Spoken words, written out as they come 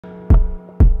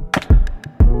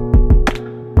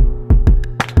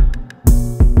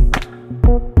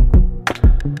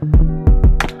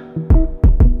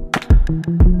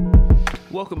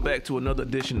welcome back to another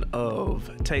edition of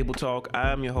Table Talk.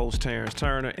 I'm your host, Terrence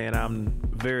Turner, and I'm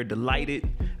very delighted,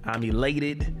 I'm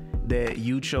elated that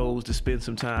you chose to spend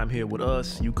some time here with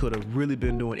us. You could have really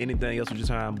been doing anything else with your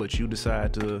time, but you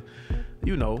decided to,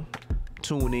 you know,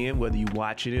 tune in, whether you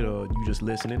watching it or you just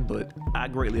listening, but I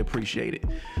greatly appreciate it.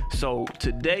 So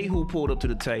today, who pulled up to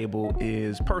the table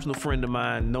is a personal friend of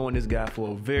mine, knowing this guy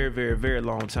for a very, very, very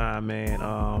long time,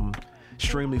 man.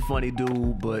 Extremely funny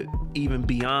dude, but even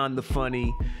beyond the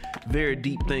funny, very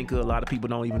deep thinker. A lot of people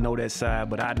don't even know that side,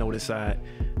 but I know that side.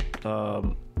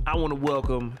 I want to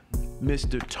welcome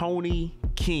Mr. Tony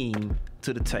King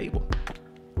to the table.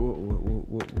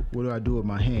 What do I do with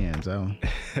my hands?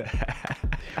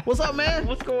 What's up, man?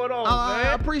 What's going on, man?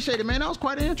 I appreciate it, man. That was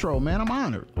quite an intro, man. I'm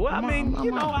honored. Well,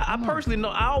 I personally know,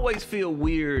 I always feel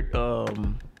weird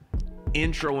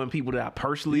introing people that I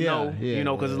personally know, you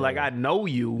know, because it's like I know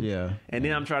you, and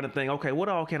then I'm trying to think, okay, what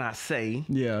all can I say?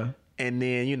 And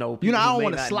then, I don't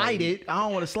want to slide it. I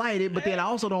don't want to slide it, but then I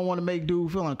also don't want to make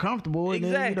dude feel uncomfortable.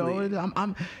 Exactly.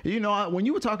 And then, when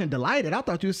you were talking delighted, I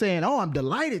thought you were saying, "Oh, I'm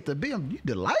delighted to be." You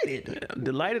delighted? Yeah,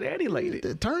 delighted and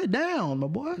elated. Turn it down, my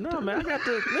boy. No, man, I got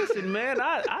to listen, man.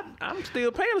 I'm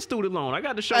still paying a student loan. I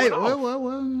got to show it off.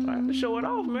 Well. I have to show it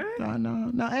off,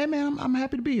 man. No. Hey, man, I'm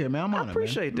happy to be here, man. I'm honored. I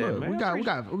appreciate that, man.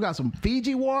 We got some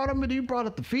Fiji water. You brought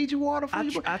up the Fiji water for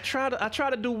you. I try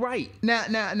to do right. Now,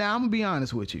 I'm gonna be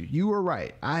honest with you. You were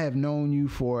right. I have known you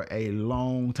for a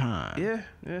long time.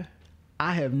 Yeah.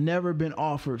 I have never been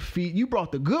offered Fiji. You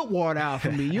brought the good water out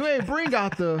for me. You ain't bring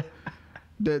out the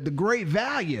great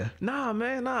value. Nah,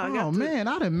 man. I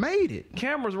done made it.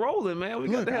 Cameras rolling, man. We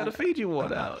got to have the Fiji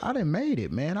water out. I done made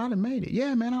it, man.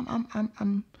 Yeah, man.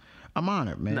 I'm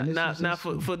honored, man. Now,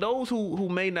 for those who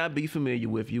may not be familiar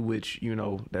with you, which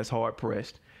that's hard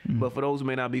pressed, but for those who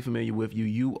may not be familiar with you,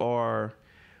 you are.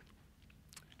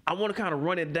 I want to kind of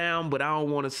run it down, but I don't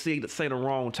want to say the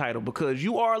wrong title because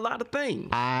you are a lot of things.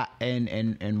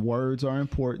 And words are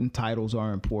important. Titles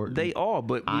are important. They are,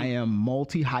 but I am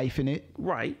multi-hyphenate.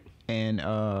 Right. And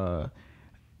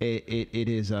it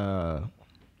is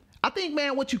I think,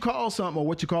 man, what you call something or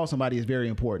what you call somebody is very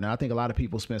important. I think a lot of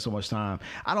people spend so much time.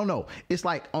 I don't know. It's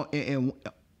like and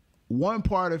one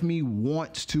part of me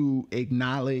wants to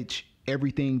acknowledge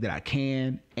everything that I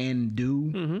can and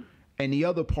do. And the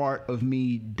other part of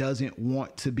me doesn't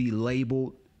want to be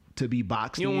labeled, to be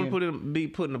boxed in. You don't want to be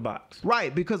put in a box.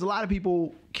 Right, because a lot of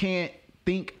people can't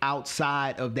think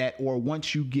outside of that, or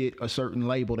once you get a certain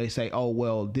label, they say, oh,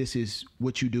 well, this is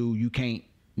what you do. You can't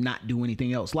not do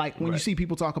anything else. Like when you see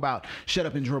people talk about shut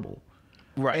up and dribble.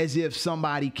 Right. As if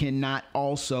somebody cannot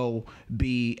also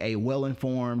be a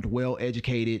well-informed,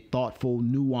 well-educated, thoughtful,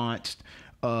 nuanced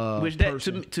which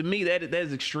to me that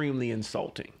is extremely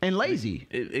insulting and lazy.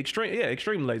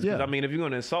 Extremely lazy. Yeah. I mean, if you're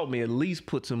going to insult me, at least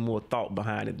put some more thought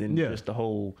behind it than just the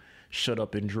whole shut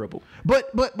up and dribble. But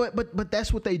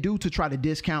that's what they do to try to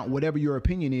discount whatever your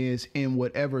opinion is in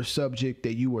whatever subject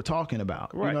that you were talking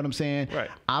about. Right. You know what I'm saying?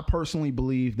 Right. I personally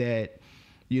believe that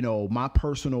my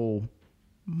personal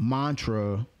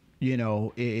mantra,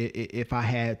 if I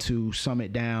had to sum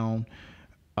it down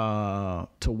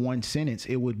to one sentence,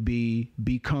 it would be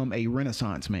become a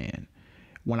Renaissance man.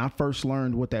 When I first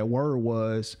learned what that word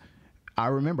was, I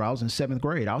remember I was in 7th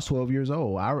grade. I was 12 years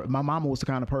old. My mama was the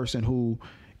kind of person who,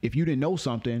 if you didn't know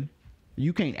something,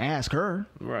 you can't ask her.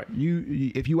 Right.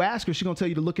 If you ask her, she's going to tell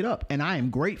you to look it up. And I am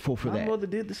grateful for that. My mother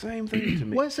did the same thing to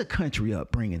me. Well, it's a country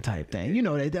upbringing type thing.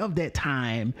 Of that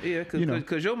time. Yeah,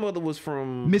 because your mother was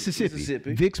from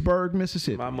Mississippi. Vicksburg,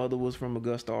 Mississippi. My mother was from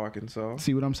Augusta, Arkansas.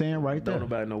 See what I'm saying right there? Don't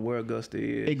nobody know where Augusta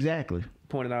is. Exactly.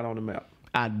 Pointed out on the map.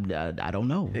 I don't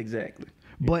know. Exactly.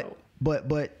 But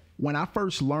when I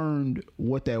first learned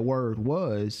what that word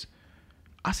was,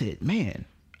 I said, man,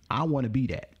 I want to be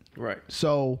that. Right.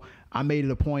 So I made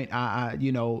it a point.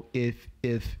 If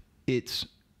it's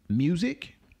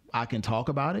music, I can talk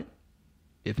about it.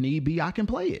 If need be, I can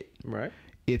play it. Right.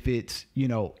 If it's,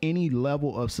 any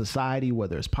level of society,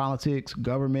 whether it's politics,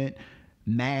 government,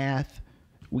 math,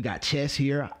 we got chess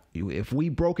here. If we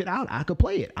broke it out, I could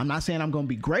play it. I'm not saying I'm going to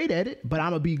be great at it, but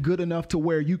I'm going to be good enough to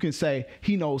where you can say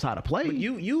he knows how to play. But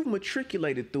you've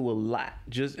matriculated through a lot.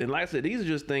 And like I said, these are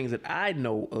just things that I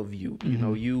know of you.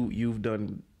 You've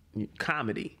done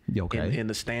comedy in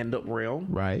the stand-up realm,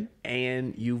 right?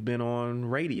 And you've been on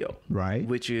radio, right?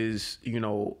 Which is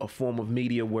a form of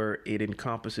media where it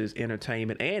encompasses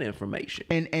entertainment and information.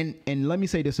 And let me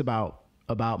say this about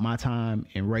my time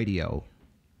in radio.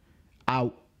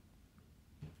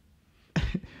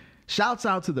 Shouts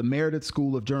out to the Meredith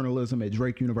School of Journalism at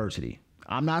Drake University.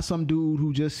 I'm not some dude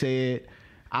who just said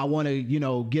I want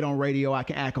to, get on radio. I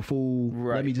can act a fool.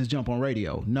 Right. Let me just jump on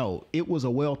radio. No, it was a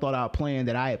well thought out plan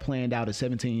that I had planned out at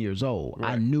 17 years old.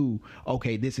 Right. I knew,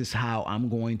 okay, this is how I'm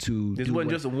going to. This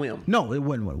wasn't just a whim. No, it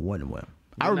wasn't a whim.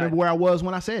 I remember where I was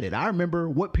when I said it. I remember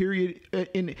what period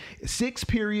in 6th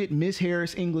period Miss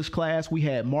Harris English class we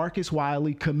had Marcus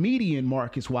Wiley, comedian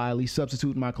Marcus Wiley,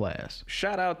 substitute in my class.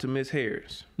 Shout out to Miss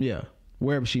Harris. Yeah,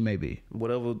 wherever she may be.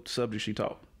 Whatever subject she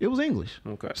taught. It was English.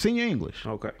 Okay. Senior English.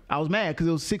 Okay. I was mad because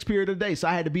it was 6th period of the day, so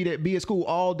I had to be at school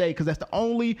all day because that's the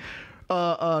only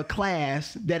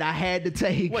class that I had to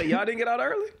take. Wait, y'all didn't get out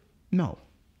early? No.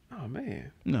 Oh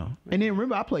man. No. And then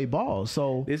remember, I played ball,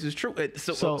 so this is true.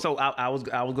 So I was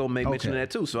gonna mention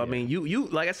that too. So I mean, you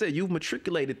like I said, you've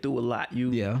matriculated through a lot.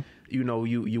 You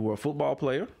were a football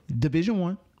player. Division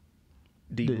I.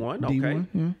 D1. Okay.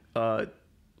 D1, yeah.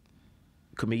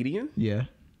 Comedian. Yeah.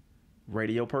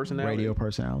 Radio personality.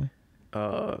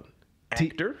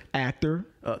 Actor.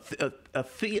 A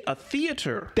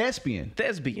theater. Thespian.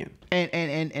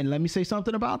 And let me say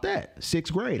something about that.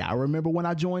 6th grade. I remember when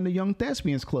I joined the Young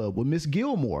Thespians Club with Miss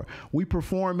Gilmore. We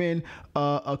performing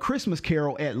a Christmas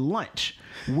Carol at lunch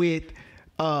with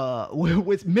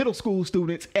middle school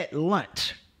students at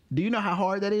lunch. Do you know how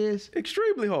hard that is?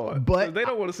 Extremely hard. But they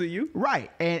don't want to see you.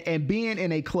 Right. And being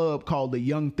in a club called the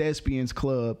Young Thespians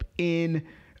Club in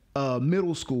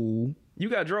middle school. You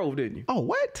got drove, didn't you? Oh,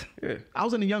 what? Yeah. I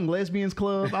was in the Young Lesbians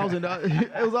Club. I was in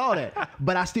it was all that.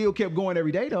 But I still kept going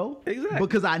every day though. Exactly.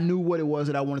 Because I knew what it was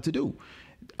that I wanted to do.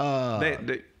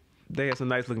 They had some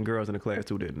nice looking girls in the class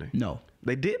too, didn't they? No.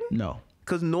 They didn't? No.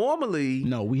 Because normally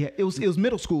it was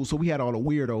middle school, so we had all the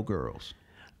weirdo girls.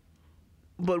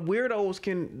 But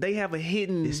weirdos they have a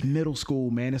hidden. It's middle school,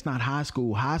 man. It's not high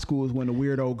school. High school is when the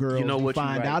weirdo girls. You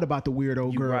find out about the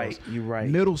weirdo girls. You're right.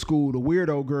 Middle school, the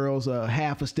weirdo girls are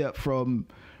half a step from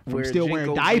still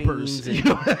wearing diapers. And,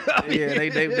 yeah,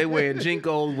 they wearing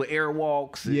Jinkos with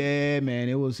airwalks. Yeah, man.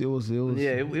 It was. Yeah,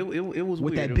 it was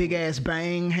with weird. That big ass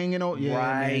bang hanging on. Yeah,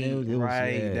 right, man, it was,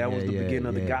 right. That was the beginning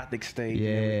of the Gothic stage.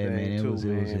 Yeah, man. It was.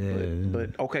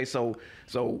 But okay, so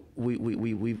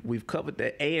we've covered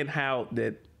that and how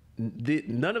that.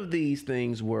 None of these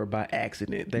things were by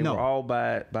accident. They were all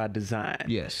by design.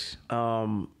 Yes.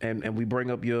 And we bring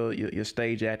up your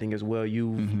stage acting as well.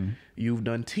 You've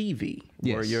done TV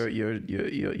where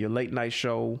your late night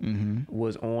show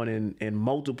was on in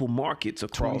multiple markets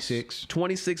across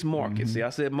 26 markets. See,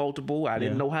 I said multiple. I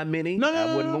didn't know how many.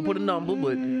 I wasn't gonna put a number,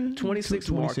 but 26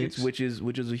 markets, which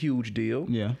is a huge deal.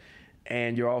 Yeah.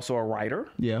 And you're also a writer.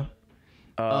 Yeah.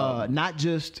 Not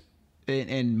just.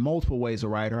 In multiple ways a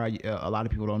writer. A lot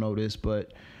of people don't know this,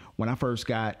 but when I first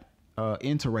got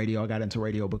into radio, I got into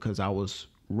radio because I was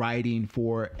writing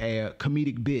for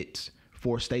comedic bits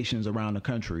for stations around the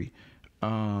country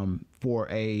for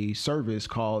a service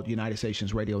called United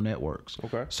Stations Radio Networks.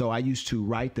 Okay. So I used to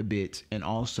write the bits and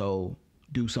also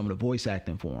do some of the voice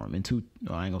acting for them.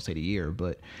 I ain't gonna say the year,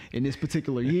 but in this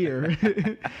particular year,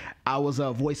 I was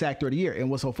a voice actor of the year. And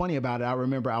what's so funny about it, I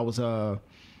remember I was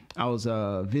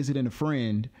visiting a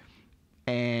friend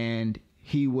and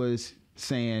he was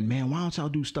saying, man, why don't y'all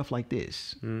do stuff like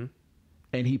this? Mm-hmm.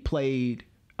 And he played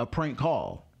a prank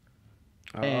call.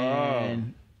 Oh.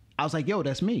 And I was like, yo,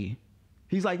 that's me.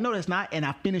 He's like, no, that's not. And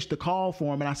I finished the call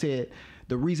for him. And I said,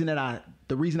 the reason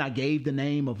I gave the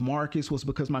name of Marcus was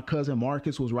because my cousin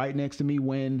Marcus was right next to me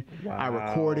when I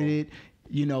recorded it.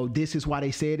 This is why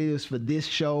they said it is for this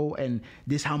show, and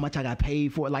this how much I got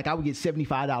paid for it. Like I would get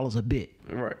 $75 a bit.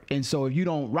 Right. And so if you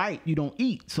don't write, you don't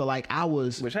eat. So like I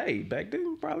was. Which hey, back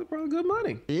then probably good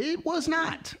money. It was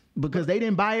not because they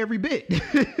didn't buy every bit.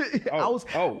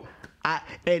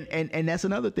 And that's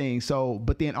another thing. So,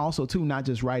 but then also too, not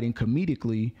just writing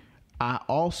comedically, I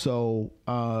also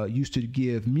used to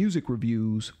give music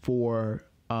reviews for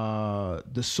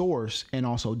The Source and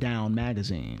also Down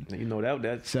Magazine. That's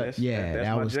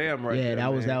my jam right there.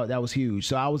 That was huge.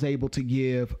 So I was able to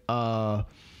give I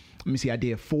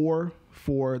did 4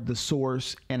 for The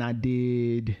Source and I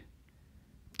did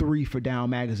 3 for Down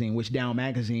Magazine, which Down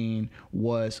Magazine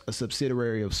was a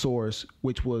subsidiary of Source,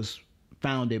 which was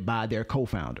founded by their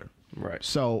co-founder. Right.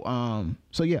 So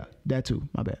yeah, that too.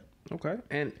 My bad. Okay.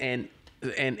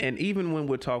 And even when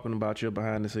we're talking about your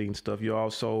behind the scenes stuff, you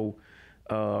also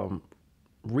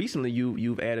recently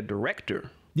you've added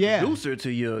director, producer to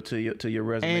your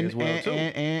resume as well too,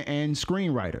 and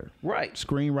screenwriter, right?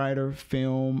 Screenwriter,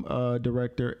 film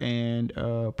director, and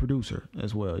producer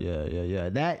as well. Yeah.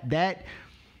 That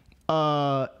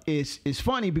is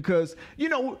funny because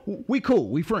we cool,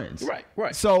 we friends,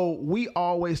 right. So we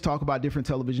always talk about different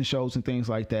television shows and things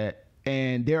like that,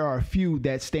 and there are a few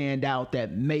that stand out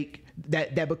that make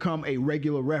that become a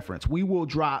regular reference. We will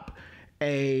drop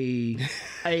a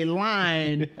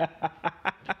line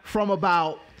from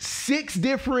about 6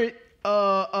 different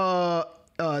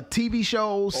TV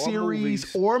shows,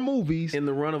 series, or movies in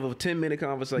the run of a 10-minute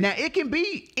conversation. Now, it can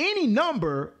be any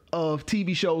number of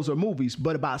TV shows or movies,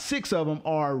 but about 6 of them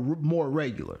are more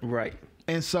regular. Right.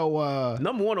 And so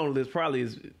number one on the list probably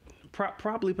is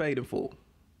probably Paid in Full.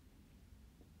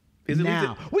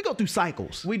 Now, we go through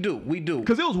cycles. We do.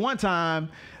 Because it was one time,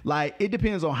 like, it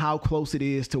depends on how close it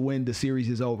is to when the series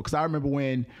is over. Because I remember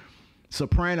when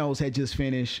Sopranos had just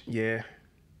finished. Yeah.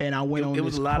 And I went on. It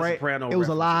was a lot of Sopranos. It was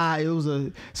a lot. It was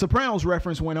a Sopranos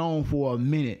reference went on for a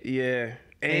minute. Yeah.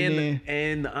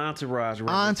 And the Entourage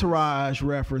references. Entourage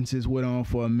references went on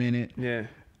for a minute. Yeah.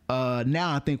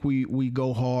 Now I think we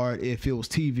go hard if it was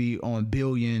TV on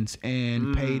Billions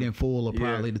and Paid in Full are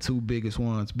probably the 2 biggest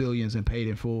ones. Billions and Paid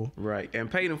in Full. Right. And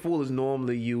Paid in Full is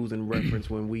normally used in reference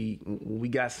when we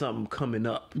got something coming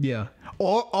up. Yeah.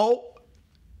 Or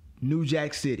New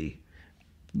Jack City.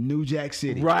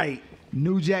 Right.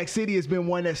 New Jack City has been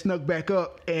one that snuck back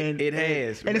up, and it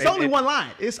has, and it's only one line.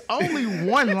 It's only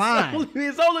one line.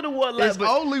 It's only the one line. It's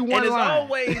only one line. It's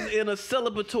always in a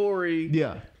celebratory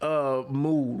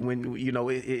mood when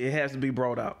it has to be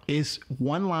brought out. It's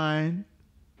one line.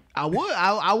 I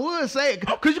would say it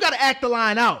because you got to act the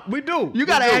line out. We do. You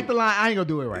got to act the line. I ain't gonna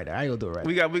do it right now.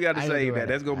 We got to save that.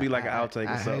 That's gonna be like an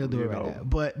outtake or something. I ain't gonna do it right now.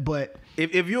 But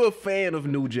if you're a fan of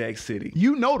New Jack City,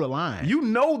 you know the line. You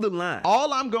know the line.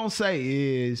 All I'm gonna say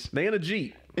is they in a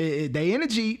Jeep. They in a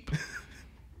Jeep,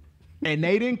 and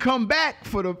they didn't come back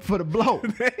for the blow.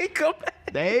 They ain't come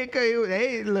back. They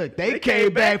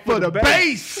came back for the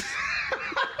bass.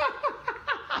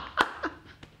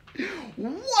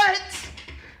 What?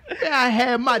 I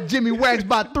had my Jimmy waxed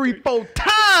about 3-4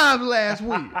 times last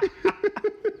week.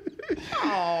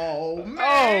 Oh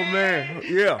man.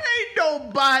 Yeah. Ain't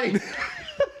nobody.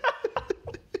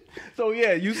 So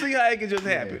yeah, you see how it can just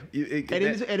happen.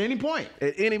 At any point.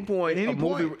 At any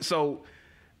point. So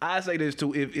I say this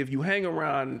too: if you hang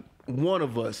around one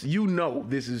of us,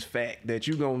 this is fact that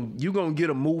you gonna get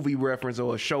a movie reference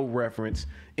or a show reference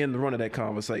in the run of that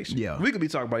conversation. Yeah, we could be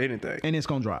talking about anything, and it's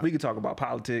gonna drop. We can talk about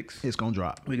politics. It's gonna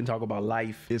drop. We can talk about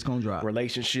life. It's gonna drop.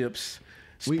 Relationships,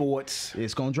 sports.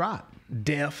 It's gonna drop.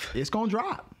 Death. It's gonna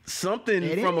drop.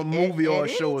 Something from a movie or a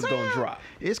show is gonna drop.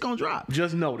 It's gonna drop.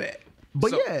 Just know that.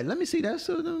 But let me see. That's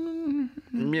it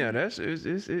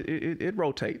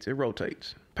rotates. It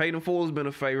rotates. Paid in Full has been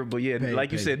a favorite, but you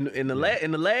said, in the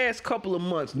last couple of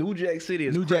months, New Jack City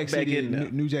has crept back in there.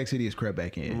 New Jack City has crept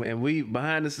back in, and we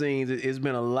behind the scenes. It's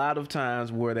been a lot of times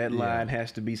where that line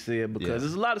has to be said because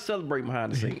there's a lot of celebrating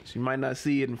behind the scenes. You might not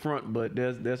see it in front, but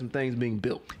there's some things being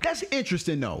built. That's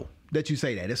interesting, though, that you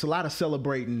say that. It's a lot of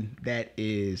celebrating that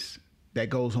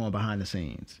goes on behind the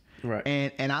scenes, right?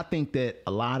 And I think that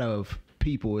a lot of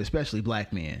people, especially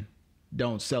black men,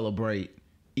 don't celebrate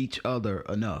each other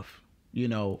enough.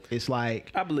 It's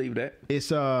like I believe that.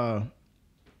 It's and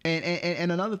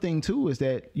another thing too is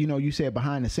that you said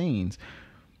behind the scenes.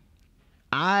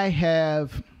 I'm a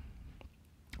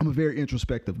very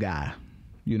introspective guy.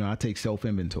 I take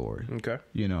self-inventory. Okay.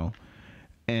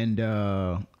 And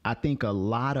I think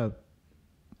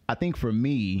for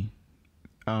me,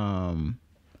 I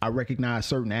recognize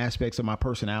certain aspects of my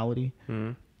personality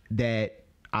that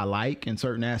I like and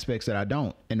certain aspects that I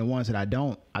don't. And the ones that I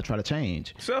don't, I try to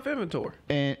change. Self-inventory.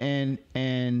 And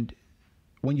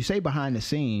when you say behind the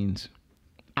scenes,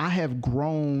 I have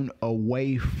grown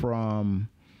away from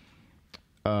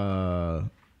the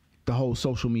whole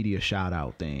social media shout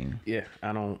out thing. Yeah,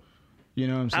 I don't. You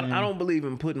know what I'm saying? I don't believe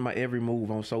in putting my every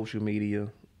move on social media.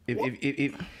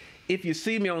 If you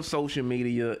see me on social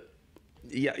media,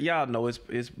 y'all know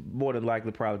it's more than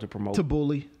likely probably to promote. To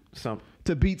bully. Something.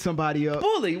 To beat somebody up.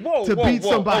 Bully. Whoa.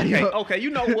 Somebody up. Okay, you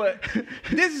know what?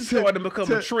 This is starting to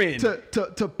become a trend.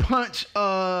 To punch,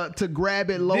 to grab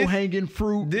at low-hanging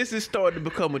fruit. This is starting to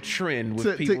become a trend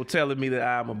with people telling me that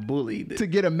I'm a bully. To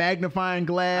get a magnifying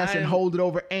glass and hold it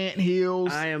over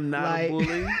anthills. I am not a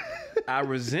bully. I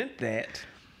resent that.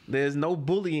 There's no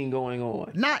bullying going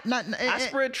on. I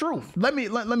spread truth. Let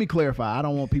me clarify. I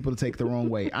don't want people to take it the wrong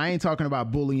way. I ain't talking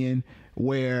about bullying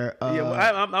where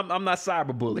I'm not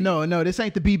cyberbullying. No, this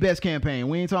ain't the Be Best campaign.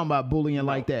 We ain't talking about bullying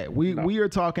like that. We are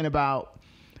talking about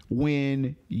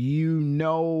when you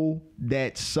know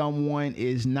that someone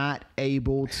is not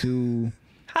able to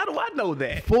How do I know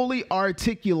that? Fully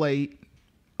articulate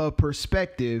a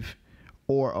perspective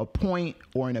or a point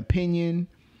or an opinion.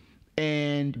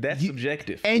 And that's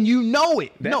subjective. And you know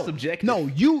it. That's subjective. No,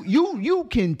 you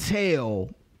can tell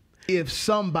if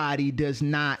somebody does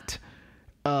not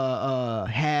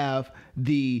have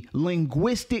the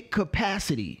linguistic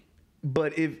capacity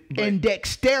and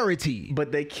dexterity.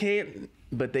 But they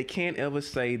can't ever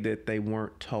say that they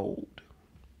weren't told.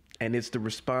 And it's the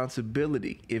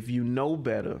responsibility, if you know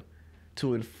better,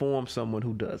 to inform someone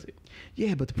who does it.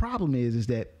 Yeah, but the problem is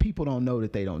that people don't know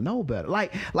that they don't know better.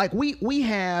 Like we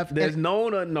have... There's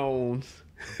known unknowns.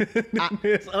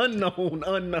 There's unknown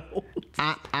unknowns.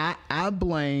 I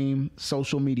blame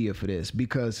social media for this,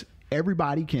 because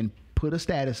everybody can put a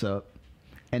status up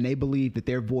and they believe that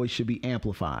their voice should be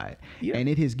amplified. Yeah. And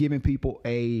it has given people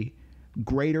a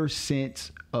greater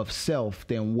sense of self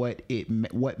than what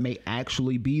may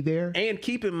actually be there. And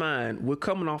keep in mind, we're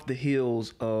coming off the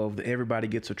heels of the everybody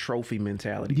gets a trophy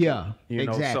mentality. Yeah,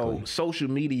 exactly. So social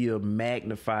media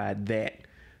magnified that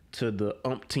to the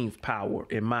umpteenth power,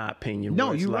 in my opinion.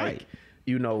 No, you're right.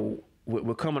 You know,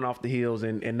 we're coming off the heels,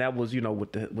 and that was, you know,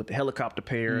 with the helicopter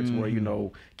parents, where, you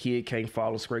know, kid can't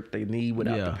fall or scrape their knee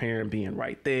without the parent being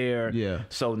right there. Yeah.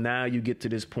 So now you get to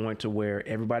this point to where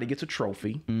everybody gets a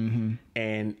trophy,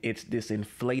 and it's this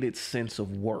inflated sense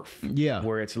of worth. Yeah.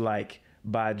 Where it's like,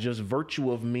 by just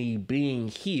virtue of me being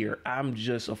here, I'm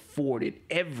just afforded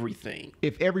everything.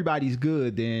 If everybody's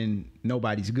good, then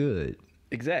nobody's good.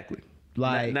 Exactly.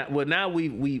 Like, now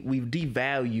we've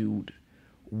devalued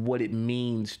what it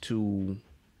means to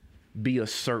be a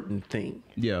certain thing.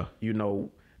 Yeah. You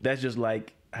know, that's just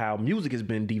like how music has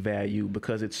been devalued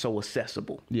because it's so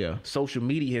accessible. Yeah. Social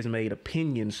media has made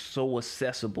opinions so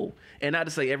accessible. And not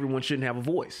to say everyone shouldn't have a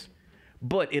voice,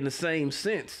 but in the same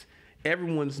sense,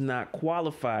 everyone's not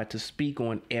qualified to speak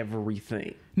on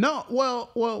everything. No, well,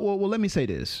 let me say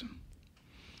this.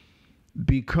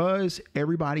 Because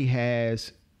everybody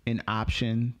has an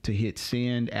option to hit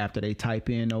send after they type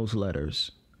in those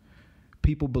letters,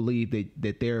 people believe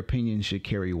that their opinion should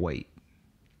carry weight.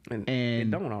 And it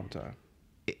don't all the time.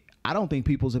 I don't think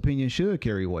people's opinions should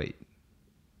carry weight.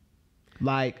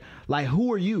 Like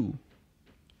who are you?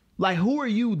 Like, who are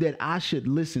you that I should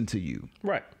listen to you?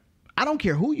 Right. I don't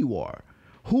care who you are.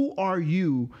 Who are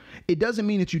you? It doesn't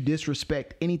mean that you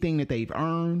disrespect anything that they've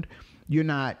earned. You're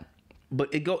not.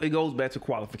 But it goes back to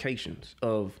qualifications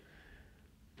of,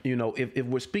 you know, if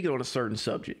we're speaking on a certain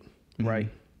subject, right?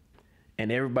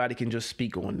 And everybody can just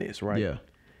speak on this, right? Yeah.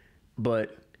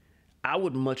 But I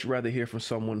would much rather hear from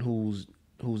someone who's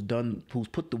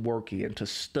put the work in to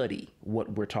study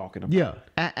what we're talking about. Yeah,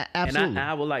 absolutely. And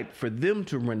I would like for them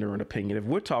to render an opinion. If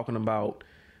we're talking about,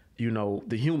 you know,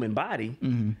 the human body,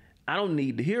 I don't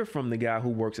need to hear from the guy who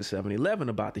works at 7-Eleven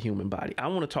about the human body. I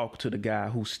want to talk to the guy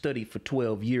who studied for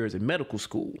 12 years in medical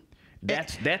school.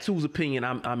 That's whose opinion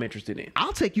I'm interested in.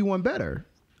 I'll take you one better.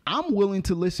 I'm willing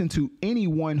to listen to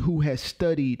anyone who has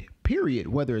studied, period,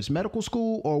 whether it's medical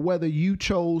school or whether you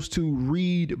chose to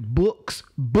read books.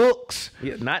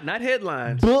 Yeah, not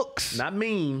headlines. Books. Not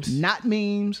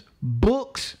memes.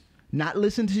 Books. Not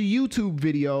listen to YouTube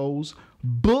videos.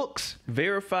 Books.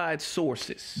 Verified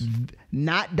sources.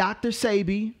 Not Dr.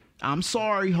 Sabi. I'm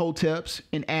sorry, Hoteps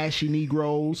and ashy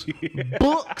Negroes.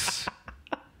 Books.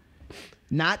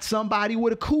 Not somebody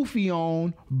with a kufi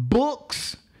on.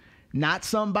 Books. Not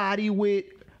somebody with.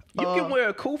 You can wear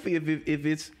a kufi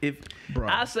if Bro.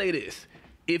 I say this.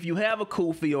 If you have a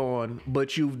kufi on,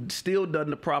 but you've still done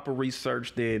the proper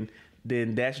research, then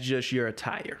that's just your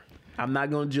attire. I'm not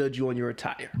going to judge you on your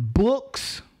attire.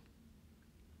 Books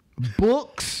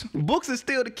is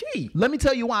still the key. Let me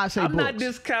tell you why I say I'm books. not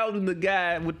discounting the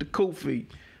guy with the kufi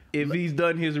if he's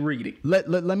done his reading. Let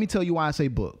me tell you why I say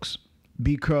books.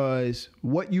 Because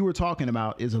what you were talking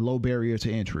about is a low barrier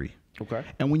to entry. Okay.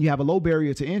 And when you have a low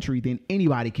barrier to entry, then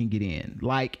anybody can get in.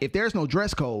 Like, if there's no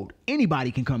dress code,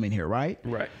 anybody can come in here, right?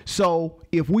 Right. So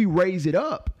if we raise it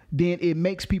up, then it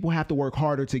makes people have to work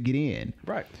harder to get in.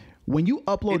 Right. When you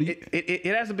upload it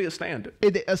has to be a standard.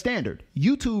 A standard.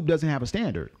 YouTube doesn't have a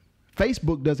standard.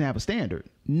 Facebook doesn't have a standard.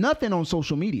 Nothing on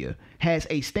social media has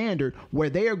a standard where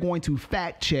they are going to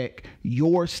fact check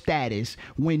your status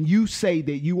when you say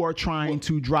that you are trying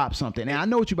to drop something. And I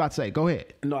know what you're about to say. Go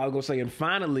ahead. No, I was going to say, and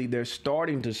finally, they're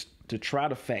starting to try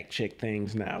to fact check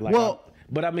things now. Like,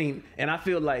 but I mean, and I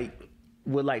feel like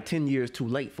we're like 10 years too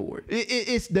late for it.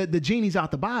 It's the genie's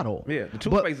out the bottle. Yeah, the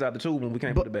toothpaste is out the tube and we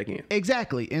can't put it back in.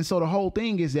 Exactly. And so the whole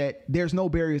thing is that there's no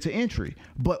barrier to entry.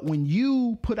 But when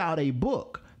you put out a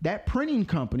book, that printing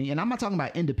company, and I'm not talking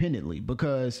about independently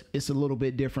because it's a little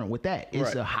bit different with that.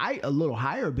 It's a little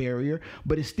higher barrier,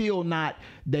 but it's still not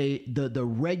the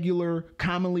regular,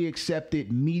 commonly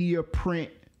accepted media print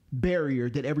barrier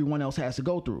that everyone else has to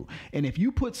go through. And if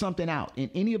you put something out in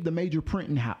any of the major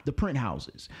print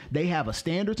houses, they have a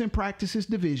standards and practices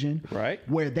division, right,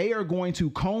 where they are going to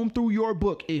comb through your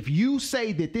book. If you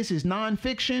say that this is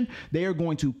nonfiction, they are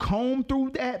going to comb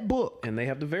through that book, and they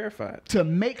have to verify it to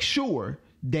make sure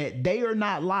that they are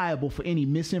not liable for any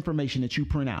misinformation that you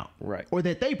print out, right, or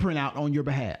that they print out on your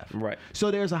behalf, right.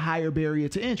 So there's a higher barrier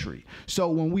to entry.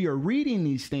 So when we are reading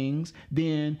these things,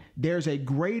 then there's a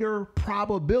greater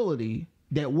probability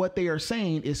that what they are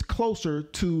saying is closer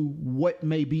to what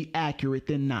may be accurate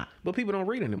than not. But people don't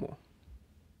read anymore.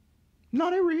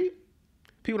 No, they read.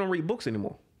 People don't read books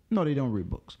anymore. No, they don't read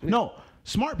books. Yeah. No,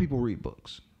 smart people read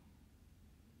books.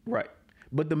 Right.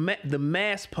 But the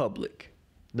mass public,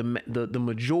 the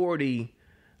majority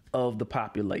of the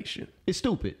population, it's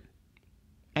stupid.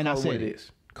 And I said it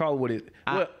is. Call it what it is.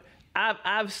 Well,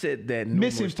 I've said that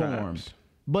numerous misinformed times.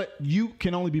 But you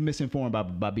can only be misinformed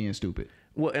by being stupid.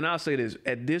 Well, and I'll say this.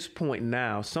 At this point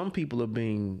now, some people are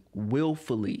being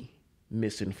willfully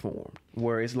misinformed,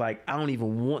 where it's like, I don't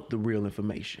even want the real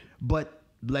information. But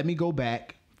let me go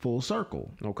back full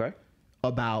circle. Okay.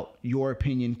 About your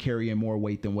opinion carrying more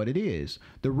weight than what it is.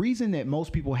 The reason that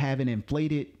most people have an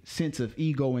inflated sense of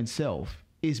ego and self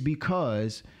is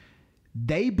because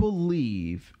they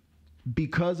believe,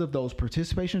 because of those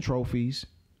participation trophies,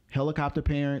 helicopter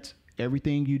parents,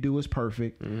 everything you do is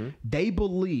perfect. Mm-hmm. They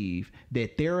believe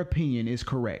that their opinion is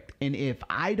correct. And if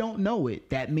I don't know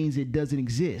it, that means it doesn't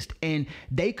exist. And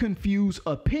they confuse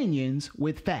opinions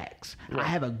with facts. Right. I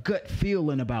have a gut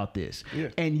feeling about this. Yeah.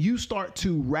 And you start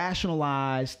to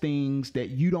rationalize things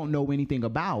that you don't know anything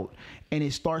about. And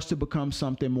it starts to become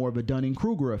something more of a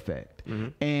Dunning-Kruger effect.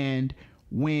 Mm-hmm. And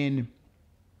when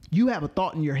you have a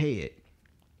thought in your head,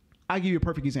 I'll give you a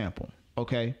perfect example.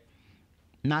 Okay.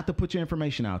 Not to put your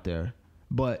information out there,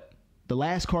 but the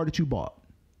last car that you bought,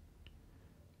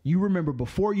 you remember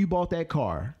before you bought that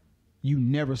car, you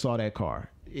never saw that car.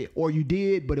 Or you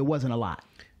did, but it wasn't a lot.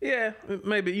 Yeah,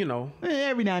 maybe,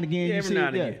 every now and again. Yeah, you every see now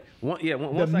it, and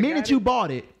again. The minute you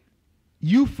bought it,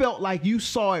 you felt like you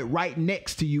saw it right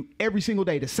next to you every single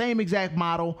day. The same exact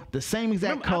model, the same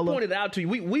exact color. I pointed out to you,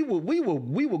 we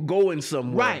were going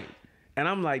somewhere. Right. And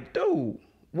I'm like, dude,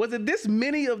 was it this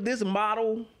many of this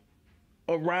model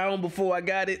around before I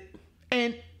got it?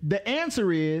 And the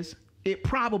answer is, it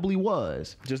probably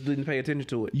was. Just didn't pay attention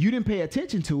to it. You didn't pay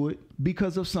attention to it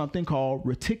because of something called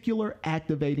reticular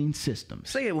activating systems.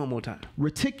 Say it one more time.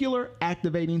 Reticular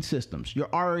activating systems, your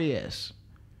RAS.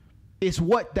 It's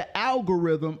what the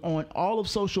algorithm on all of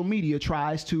social media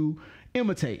tries to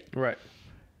imitate. Right.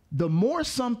 The more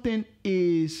something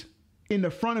is in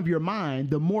the front of your mind,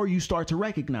 the more you start to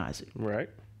recognize it. Right.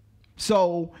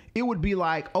 So it would be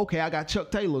like, okay, I got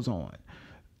Chuck Taylors on.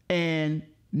 And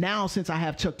now since I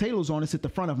have Chuck Taylors on, it's at the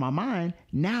front of my mind.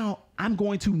 Now I'm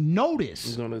going to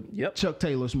notice Chuck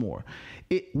Taylors more.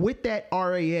 With that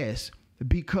RAS,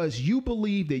 because you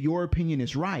believe that your opinion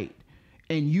is right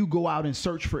and you go out and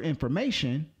search for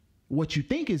information, what you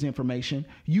think is information,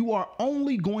 you are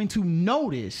only going to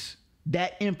notice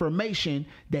that information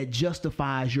that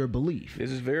justifies your belief. This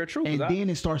is very true. And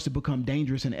then it starts to become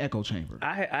dangerous in the echo chamber.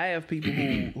 I have people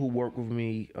who work with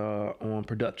me on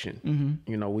production.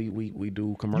 Mm-hmm. We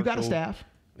do commercials. You got a staff.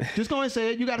 Just go and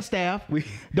say it. You got a staff.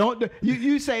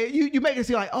 You say it. You make it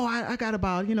seem like, oh, I got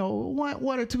about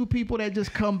one or two people that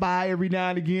just come by every now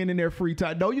and again in their free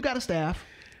time. No, you got a staff.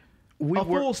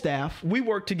 Full staff. We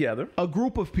work together. A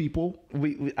group of people.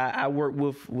 I work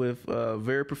with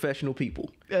very professional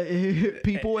people.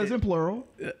 People as in plural.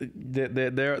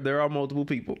 There are multiple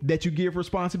people that you give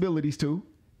responsibilities to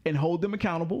and hold them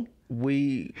accountable.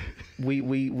 We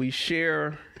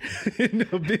share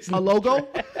a business. A logo.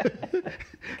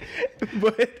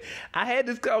 But I had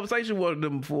this conversation with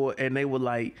them before, and they were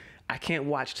like, I can't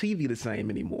watch TV the same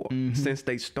anymore since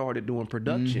they started doing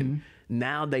production. Mm-hmm.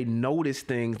 Now they notice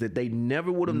things that they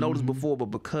never would have noticed before, but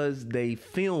because they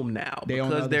film now,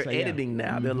 because they're editing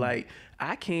now, they're like,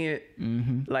 I can't,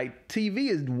 like TV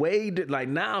is way, like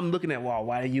now I'm looking at, wow,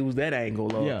 why they use that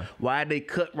angle? Or why they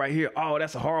cut right here? Oh,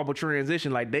 that's a horrible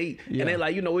transition. Like and they're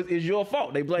like, it's your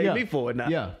fault. They blame me for it now.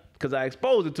 Yeah. Because I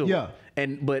exposed it to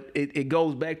them. But it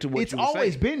goes back to what it's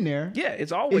always been there. Yeah,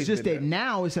 it's always It's just been that there.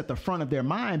 now it's at the front of their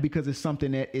mind because it's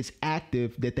something that is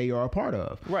active that they are a part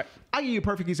of. Right. I'll give you a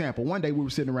perfect example. One day we were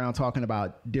sitting around talking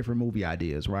about different movie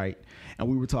ideas, right? And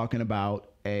we were talking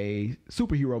about a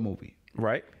superhero movie.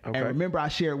 Right. Okay. And remember I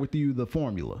shared with you the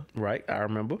formula. Right. I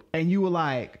remember. And you were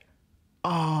like,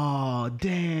 oh,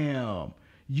 damn.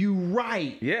 You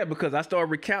right. Yeah, because I started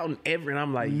recounting and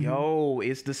I'm like, yo,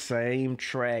 it's the same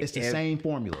track. It's the same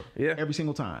formula. Yeah. Every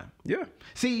single time. Yeah.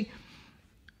 See,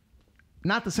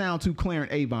 not to sound too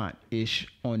Clarence Avant-ish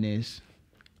on this.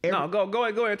 No, go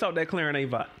ahead and talk that Clarence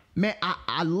Avant. Man,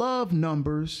 I love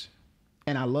numbers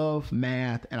and I love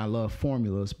math and I love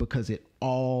formulas because it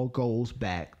all goes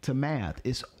back to math.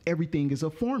 Everything is a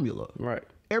formula. Right.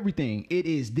 Everything. It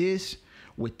is this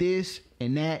with this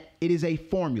and that. It is a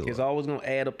formula. It's always going to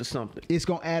add up to something. It's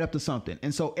going to add up to something.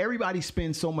 And so everybody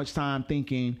spends so much time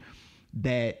thinking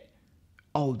that,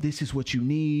 oh, this is what you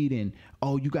need. And,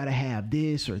 oh, you got to have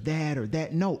this or that or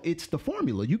that. No, it's the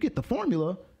formula. You get the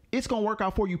formula. It's going to work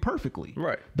out for you perfectly.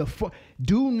 Right.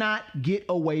 Do not get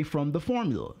away from the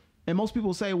formula. And most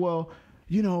people say, well,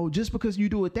 you know, just because you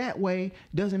do it that way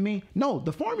doesn't mean. No,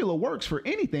 the formula works for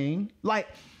anything. Like,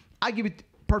 I give it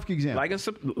perfect example.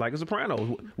 Like in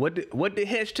Sopranos. What did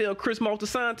Hetch tell Chris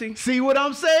Moltisanti? See what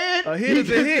I'm saying? A hit is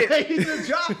a hit. He just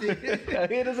dropped it. A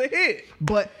hit is a hit.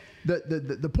 But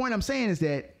the point I'm saying is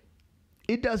that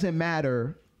it doesn't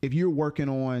matter if you're working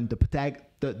on the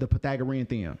Pythagorean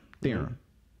theorem. Mm-hmm.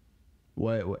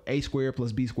 What a squared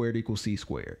plus b squared equals c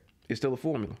squared. It's still a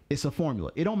formula. It's a formula.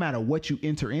 It don't matter what you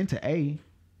enter into A.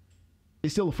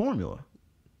 It's still a formula.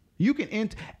 You can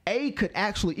A could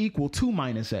actually equal 2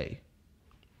 minus A.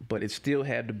 But it still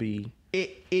had to be.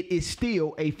 It is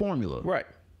still a formula. Right.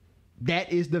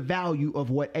 That is the value of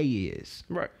what A is.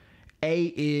 Right. A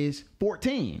is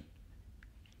 14.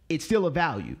 It's still a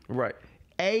value. Right.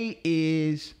 A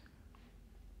is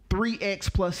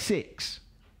 3x plus 6.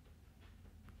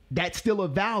 That's still a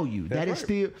value. That's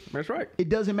right. It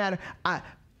doesn't matter. I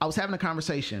was having a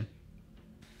conversation,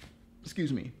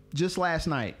 just last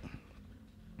night.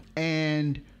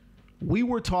 And we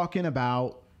were talking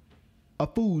about a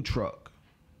food truck.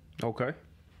 Okay.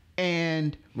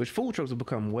 And which food trucks have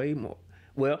become way more.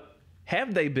 Well,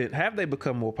 have they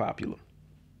become more popular?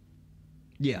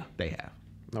 Yeah, they have.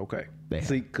 Okay. They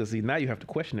have. See, now you have to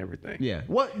question everything. Yeah.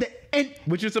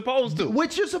 Which you're supposed to.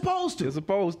 You're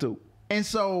supposed to. And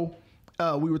so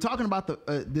we were talking about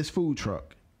this food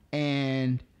truck,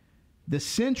 and the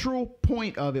central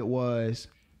point of it was,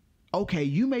 okay,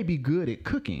 you may be good at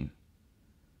cooking,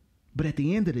 but at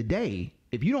the end of the day,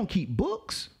 if you don't keep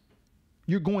books,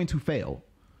 you're going to fail.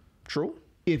 True.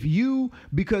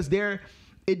 Because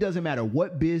it doesn't matter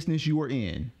what business you are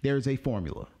in, there's a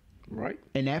formula. Right.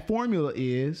 And that formula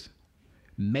is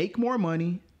make more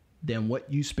money than what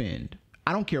you spend.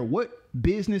 I don't care what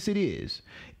business it is.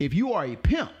 If you are a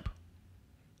pimp,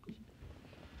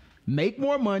 make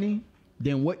more money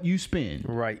than what you spend.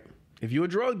 Right. If you're a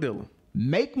drug dealer,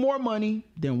 make more money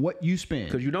than what you spend.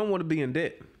 Because you don't want to be in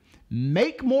debt.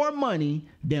 Make more money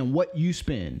than what you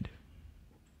spend.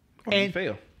 And you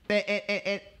fail.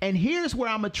 And here's where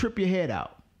I'm going to trip your head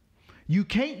out. You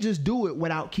can't just do it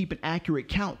without keeping accurate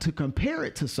count to compare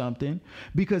it to something,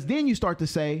 because then you start to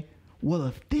say, well,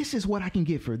 if this is what I can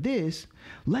get for this,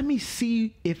 let me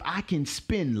see if I can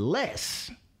spend less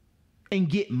and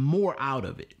get more out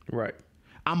of it. Right.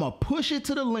 I'm going to push it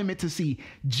to the limit to see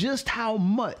just how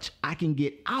much I can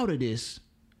get out of this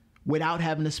without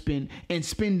having to spend and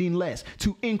spending less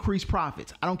to increase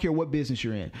profits. I don't care what business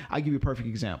you're in. I'll give you a perfect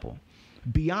example.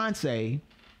 Beyonce,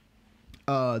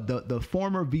 the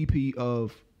former VP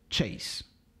of Chase,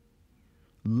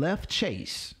 left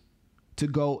Chase to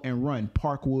go and run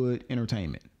Parkwood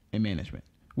Entertainment and Management,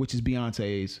 which is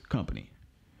Beyonce's company.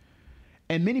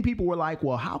 And many people were like,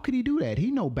 well, how could he do that? He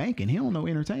know banking. He don't know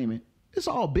entertainment. It's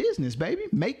all business, baby.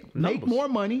 Make more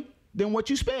money than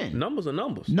what you spend. Numbers are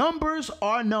numbers. Numbers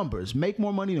are numbers. Make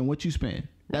more money than what you spend.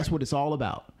 That's what it's all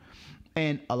about.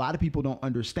 And a lot of people don't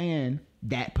understand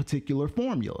that particular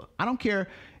formula. I don't care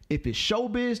if it's show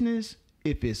business,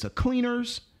 if it's a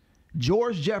cleaners.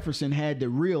 George Jefferson had to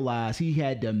realize he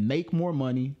had to make more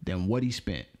money than what he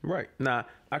spent. Right. Now,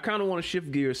 I kind of want to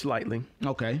shift gears slightly.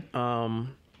 Okay.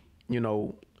 You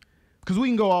know, because we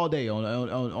can go all day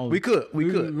on we could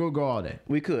we'll go all day.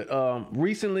 We could.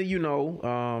 Recently, you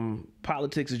know,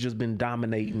 politics has just been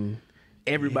dominating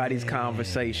everybody's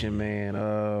conversation,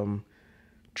 man.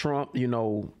 Trump, you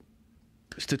know,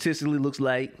 statistically looks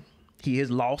like he has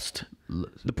lost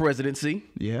the presidency.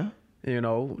 Yeah. You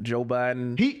know, Joe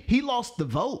Biden. He lost the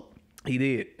vote. He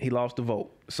did. He lost the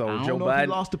vote. So I don't Joe know Biden if he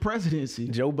lost the presidency.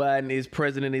 Joe Biden is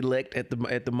president-elect at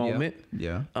the moment.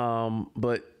 Yeah.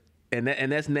 But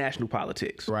that's national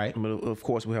politics, right? I mean, of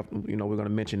course, we have, you know, we're going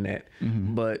to mention that.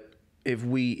 Mm-hmm. But if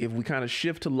we kind of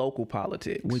shift to local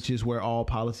politics, which is where all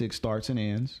politics starts and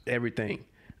ends, everything.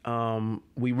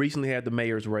 We recently had the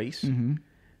mayor's race. Mm-hmm.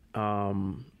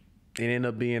 It ended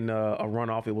up being a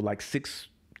runoff. It was like 6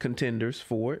 contenders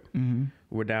for it. Mm-hmm.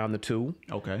 We're down to 2.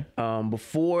 Okay.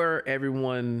 Before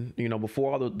everyone, you know,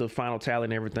 before all the final tally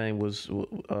and everything was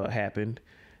happened,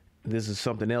 this is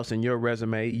something else in your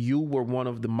resume. You were one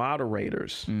of the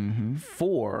moderators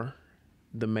for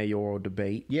the mayoral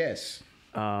debate. Yes.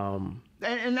 And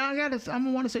I'm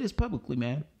gonna want to say this publicly,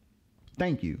 man.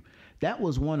 Thank you. That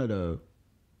was one of the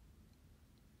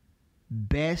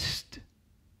best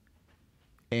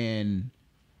and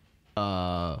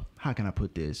how can I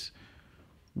put this?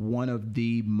 One of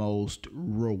the most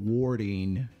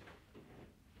rewarding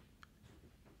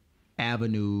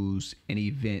avenues and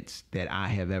events that I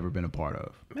have ever been a part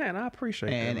of. Man, I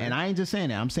appreciate that. And I ain't just saying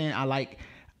that. I'm saying I like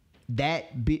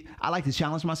that. I like to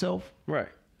challenge myself. Right.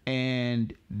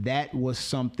 And that was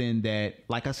something that,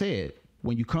 like I said,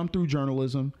 when you come through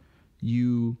journalism,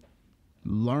 you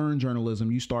learn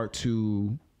journalism, you start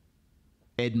to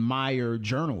admire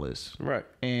journalists. Right.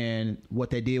 And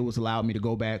what they did was allow me to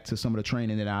go back to some of the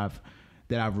training that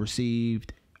I've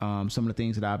received, some of the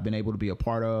things that I've been able to be a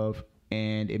part of,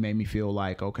 and it made me feel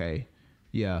like, okay,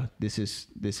 yeah, this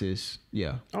is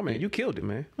yeah. Oh man, you killed it,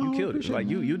 man. You killed it. Like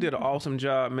you did an awesome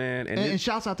job, man. And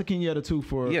shouts out to Kenyatta too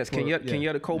for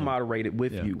Kenyatta co-moderated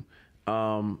with you.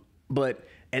 But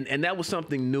that was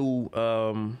something new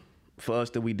for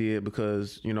us that we did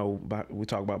because we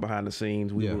talk about behind the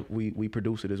scenes. We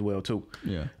produce it as well too.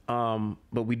 Yeah.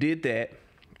 But we did that.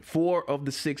 4 of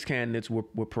the 6 candidates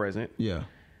were present. Yeah.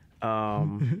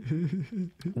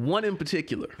 One in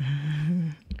particular.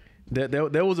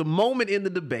 There was a moment in the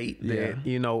debate that,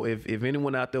 if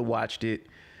anyone out there watched it,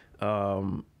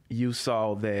 you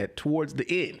saw that towards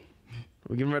the end,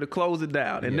 we're getting ready to close it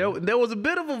down. And there was a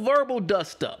bit of a verbal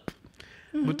dust up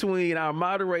between our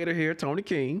moderator here, Tony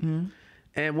King,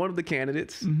 and one of the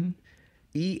candidates,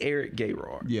 E. Eric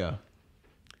Gayrard. Yeah.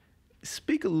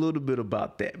 Speak a little bit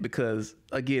about that because,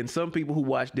 again, some people who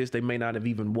watch this, they may not have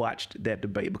even watched that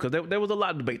debate because there was a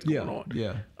lot of debates going on.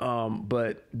 Yeah.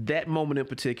 But that moment in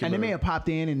particular. And they may have popped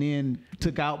in and then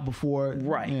took out before.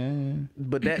 Right. Yeah.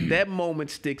 But that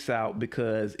moment sticks out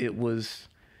because it was,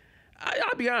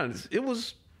 I'll be honest, it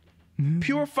was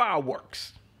pure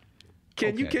fireworks.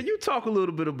 Can you talk a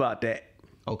little bit about that?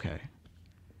 Okay.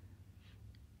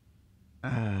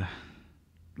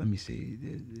 Let me see.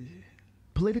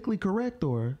 Politically correct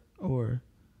or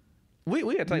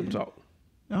we had table talk.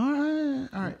 All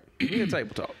right. We had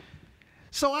table talk.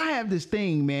 So I have this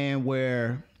thing, man,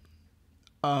 where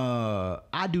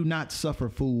I do not suffer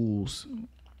fools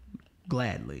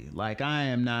gladly. Like I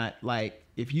am not like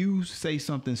if you say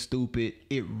something stupid,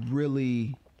 it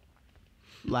really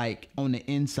like on the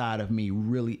inside of me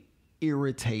really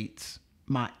irritates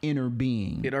my inner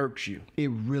being. It irks you.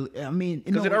 It really, I mean,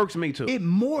 because it irks me too. It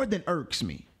more than irks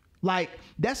me. Like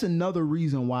that's another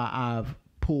reason why I've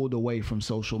pulled away from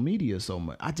social media so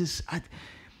much.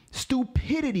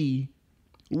 Stupidity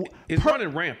is running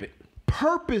rampant.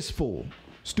 Purposeful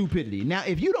stupidity. Now,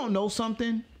 if you don't know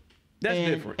something, that's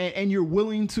different, and you're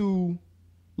willing to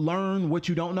learn what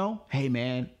you don't know, hey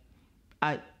man,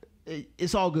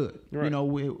 it's all good. Right.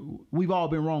 We've all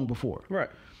been wrong before. Right.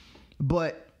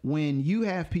 But when you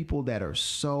have people that are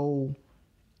so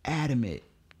adamant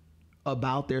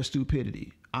about their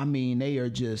stupidity, I mean, they are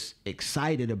just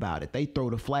excited about it. They throw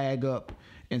the flag up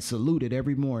and salute it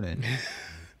every morning.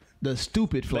 The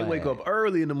stupid flag. They wake up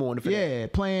early in the morning for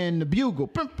that. Playing the bugle.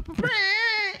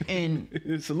 And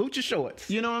salute your shorts.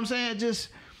 You know what I'm saying?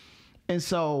 And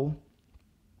so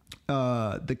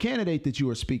the candidate that you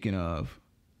were speaking of,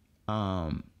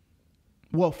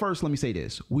 well, first let me say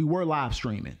this. We were live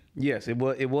streaming. Yes, it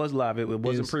was live. It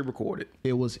wasn't pre-recorded.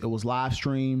 It was live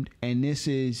streamed, and this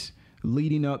is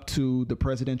leading up to the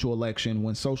presidential election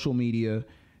when social media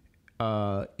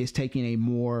is taking a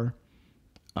more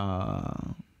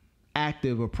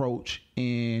active approach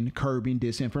in curbing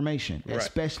disinformation, right,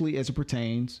 especially as it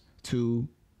pertains to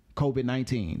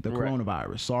COVID-19, the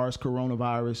coronavirus, SARS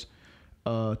coronavirus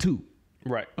 2.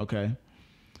 Right. Okay.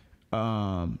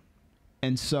 And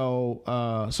so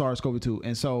SARS-CoV-2.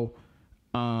 And so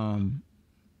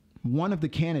one of the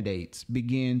candidates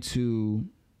began to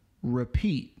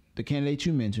repeat, the candidate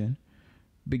you mentioned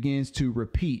begins to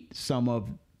repeat some of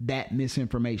that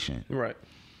misinformation. Right.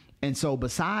 And so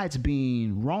besides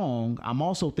being wrong, I'm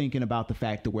also thinking about the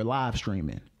fact that we're live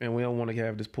streaming. And we don't want to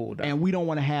have this pulled down. And we don't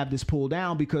want to have this pulled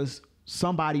down because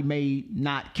somebody may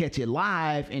not catch it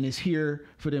live and it's here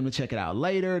for them to check it out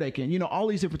later. They can, all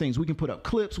these different things. We can put up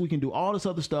clips. We can do all this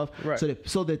other stuff, right,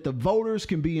 so that the voters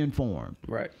can be informed.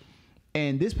 Right.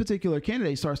 And this particular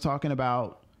candidate starts talking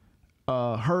about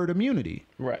herd immunity.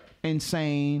 Right. And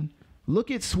saying,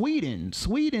 look at Sweden.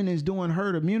 Sweden is doing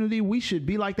herd immunity. We should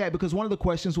be like that, because one of the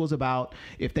questions was about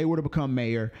if they were to become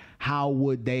mayor, how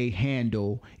would they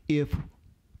handle if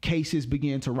cases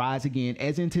began to rise again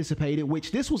as anticipated,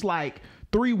 which this was like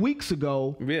 3 weeks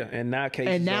ago. Yeah, and now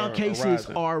cases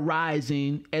are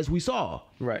rising as we saw.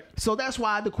 Right. So that's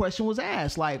why the question was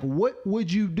asked, like, what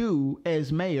would you do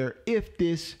as mayor if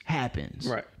this happens?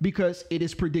 Right. Because it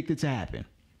is predicted to happen.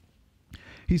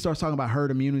 He starts talking about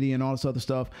herd immunity and all this other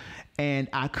stuff, and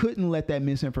I couldn't let that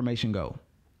misinformation go.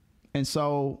 And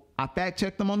so I fact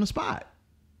checked them on the spot.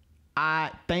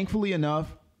 Thankfully enough,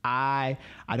 I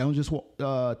don't just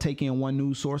take in one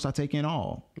news source. I take in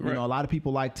all. Right. You know, a lot of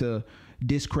people like to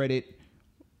discredit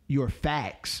your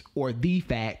facts or the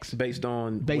facts based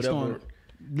on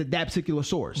that particular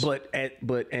source. So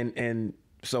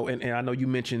I know you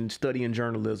mentioned studying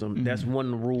journalism. Mm-hmm. That's one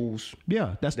of the rules.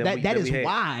 Yeah, that is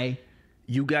why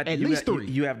you got at least three.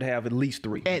 You have to have at least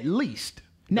three. At least.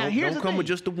 Now don't come with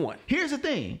just the one. Here's the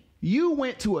thing. You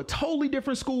went to a totally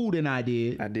different school than I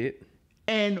did. I did.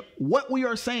 And what we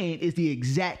are saying is the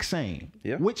exact same.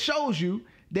 Yeah. Which shows you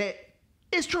that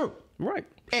it's true. Right.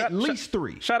 At least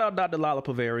three. Shout out Dr. Lala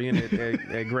Pavarian at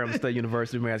Grambling State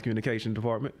University Mass Communication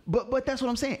Department. But that's what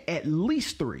I'm saying. At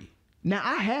least three. Now,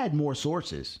 I had more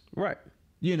sources. Right.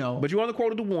 You know. But you only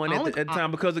quoted the one at the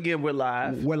time because, again, we're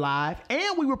live. We're live.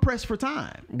 And we were pressed for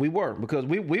time. We were. Because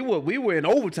we were in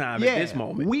overtime at this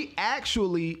moment.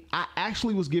 I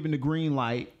actually was given the green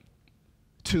light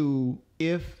to,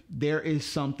 if there is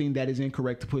something that is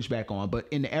incorrect, to push back on. But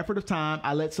in the effort of time,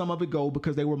 I let some of it go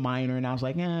because they were minor, and I was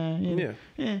like,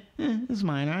 it's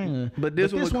minor. But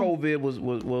this one with COVID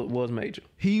was major.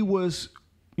 He was,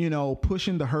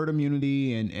 pushing the herd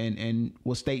immunity and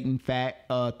was stating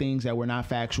things that were not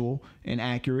factual and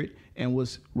accurate, and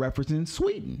was referencing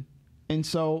Sweden. And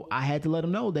so I had to let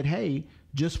him know that, hey,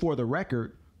 just for the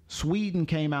record, Sweden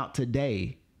came out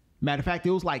today. Matter of fact,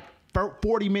 it was like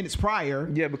 40 minutes prior.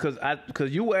 Yeah, because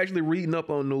you were actually reading up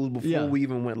on news before we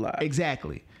even went live.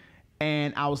 Exactly.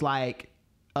 And I was like,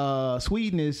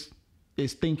 Sweden is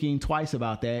thinking twice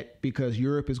about that because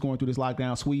Europe is going through this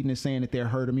lockdown. Sweden is saying that their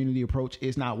herd immunity approach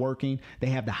is not working. They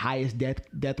have the highest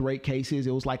death rate cases.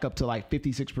 It was like up to like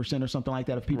 56% or something like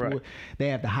that of people. Right. They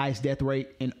have the highest death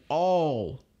rate in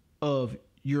all of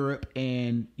Europe,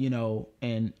 and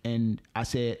and I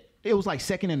said it was like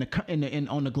second on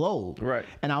the globe. Right.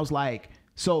 And I was like,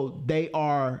 so they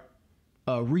are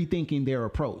rethinking their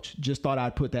approach. Just thought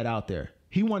I'd put that out there.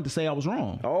 He wanted to say I was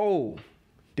wrong. Oh,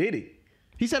 did he?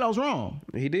 He said I was wrong.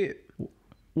 He did.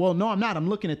 Well, no, I'm not. I'm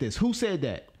looking at this. Who said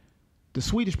that? The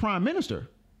Swedish Prime Minister.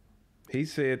 He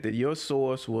said that your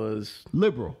source was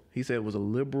liberal. He said it was a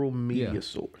liberal media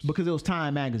source. Because it was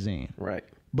Time magazine. Right.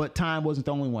 But Time wasn't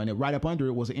the only one. Right up under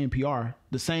it was an NPR,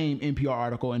 the same NPR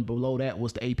article, and below that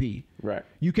was the AP. Right.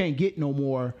 You can't get no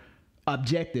more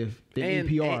objective than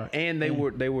NPR. And they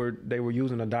were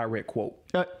using a direct quote.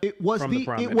 It was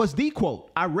the quote.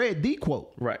 I read the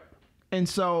quote. Right. And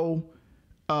so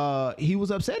he was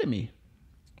upset at me.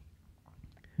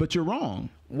 But you're wrong.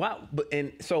 Wow.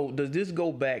 And so does this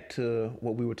go back to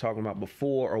what we were talking about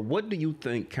before, or what do you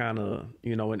think kind of,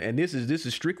 and this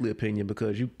is strictly opinion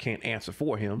because you can't answer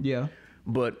for him. Yeah.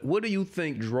 But what do you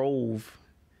think drove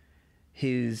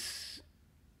his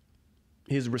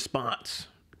response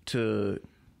to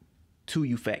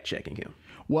you fact checking him?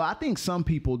 Well, I think some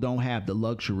people don't have the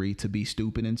luxury to be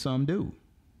stupid and some do.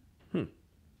 And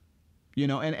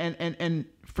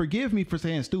forgive me for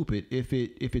saying stupid. If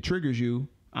it triggers you,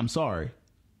 I'm sorry.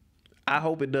 I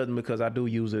hope it doesn't, because I do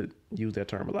use that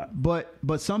term a lot.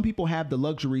 But some people have the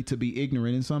luxury to be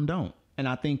ignorant and some don't. And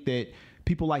I think that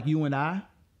people like you and I,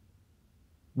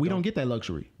 we don't get that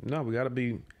luxury. No, we got to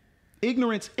be.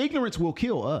 Ignorance will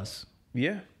kill us.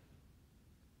 Yeah.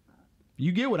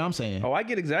 You get what I'm saying? Oh, I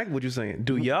get exactly what you're saying.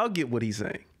 Do y'all get what he's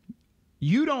saying?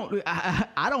 You don't.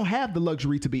 I don't have the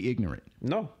luxury to be ignorant.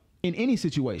 No. In any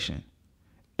situation.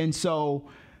 And so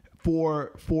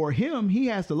for him, he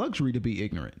has the luxury to be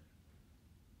ignorant.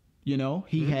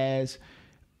 He has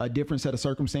a different set of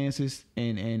circumstances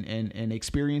and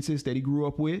experiences that he grew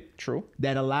up with. True.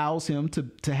 That allows him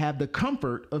to have the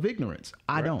comfort of ignorance.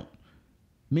 I don't.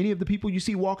 Many of the people you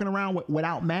see walking around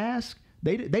without masks,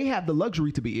 they have the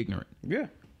luxury to be ignorant. Yeah.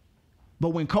 But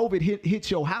when COVID hits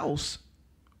your house,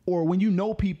 or when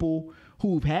people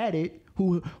who've had it,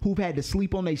 who've had to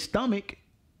sleep on their stomach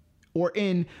or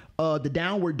in the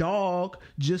downward dog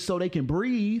just so they can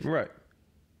breathe. Right.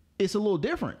 It's a little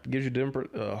different. Gives you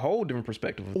a whole different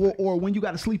perspective. Or when you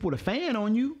got to sleep with a fan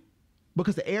on you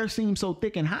because the air seems so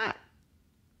thick and hot.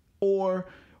 Or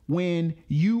when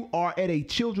you are at a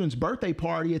children's birthday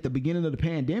party at the beginning of the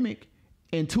pandemic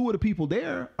and two of the people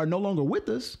there are no longer with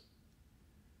us.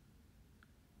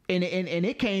 And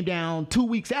it came down 2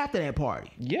 weeks after that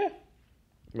party. Yeah.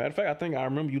 Matter of fact, I think I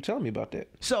remember you telling me about that.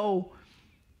 So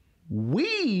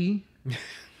we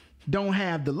don't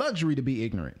have the luxury to be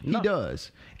ignorant. He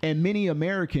does. And many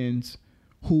Americans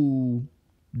who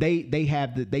they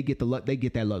get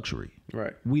that luxury.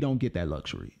 Right. We don't get that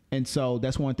luxury. And so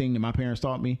that's one thing that my parents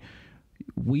taught me.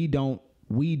 We don't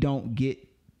get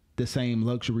the same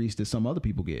luxuries that some other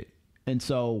people get. And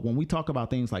so when we talk about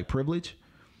things like privilege,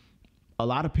 a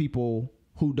lot of people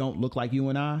who don't look like you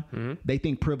and I, they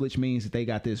think privilege means that they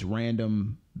got this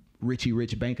random Richie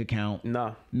Rich bank account.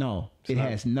 No, it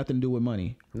has nothing to do with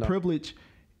money. No. Privilege,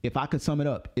 if I could sum it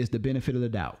up, is the benefit of the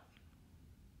doubt.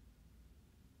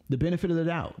 The benefit of the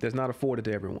doubt. That's not afforded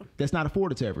to everyone.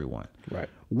 Right.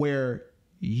 Where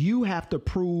you have to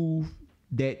prove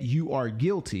that you are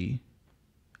guilty,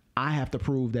 I have to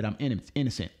prove that I'm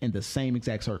innocent in the same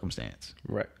exact circumstance.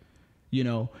 Right. You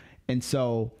know, and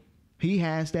so he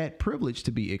has that privilege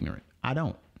to be ignorant. I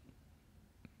don't.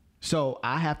 So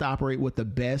I have to operate with the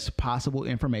best possible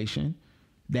information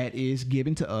that is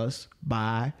given to us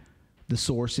by the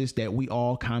sources that we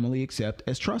all commonly accept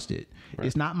as trusted. Right.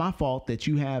 It's not my fault that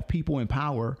you have people in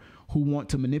power who want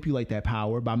to manipulate that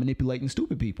power by manipulating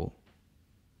stupid people.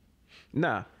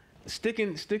 Nah,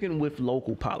 sticking with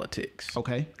local politics.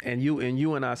 Okay. And you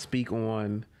and I speak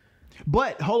on.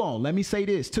 But hold on, let me say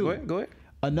this too. Go ahead.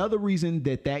 Another reason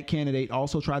that candidate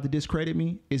also tried to discredit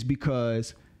me is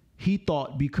because he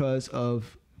thought because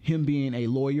of him being a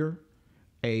lawyer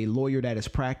that has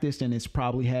practiced and has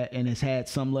probably had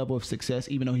some level of success,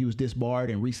 even though he was disbarred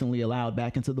and recently allowed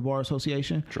back into the Bar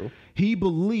Association. True. He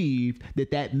believed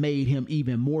that made him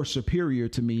even more superior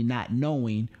to me, not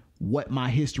knowing what my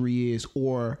history is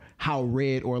or how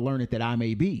read or learned that I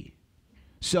may be.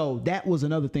 So that was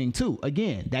another thing too.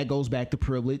 Again, that goes back to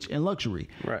privilege and luxury.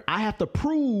 Right. I have to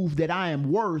prove that I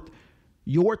am worth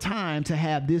your time to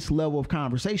have this level of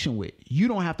conversation with. You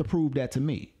don't have to prove that to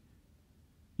me.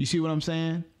 You see what I'm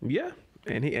saying? Yeah.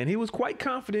 And he was quite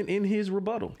confident in his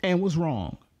rebuttal. And was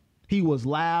wrong. He was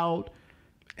loud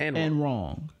and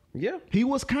wrong. Yeah. He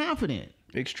was confident.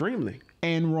 Extremely.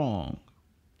 And wrong.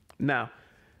 Now,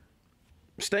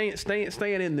 staying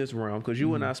in this realm, because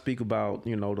you and I speak about,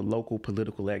 the local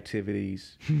political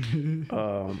activities,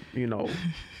 on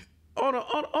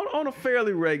a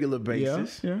fairly regular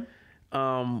basis. Yeah.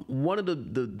 One of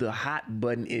the hot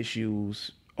button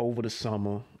issues over the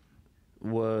summer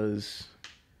was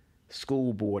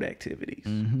school board activities.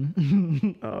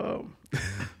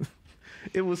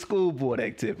 It was school board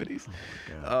activities.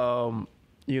 Oh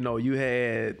you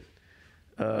had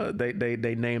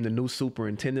they named a new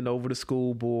superintendent over the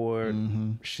school board.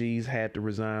 She's had to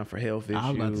resign for health issues. I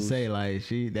was about to say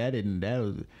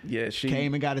she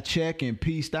came and got a check and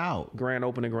pieced out. Grand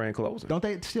opening, grand closing. Don't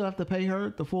they still have to pay her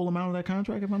the full amount of that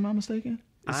contract, if I'm not mistaken?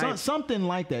 Something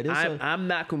like that. I'm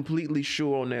not completely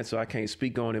sure on that, so I can't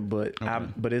speak on it. But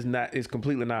okay. It's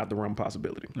completely not the realm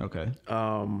possibility. Okay.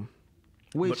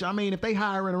 If they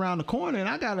hiring around the corner and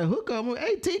I got a hookup,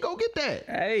 hey T, go get that.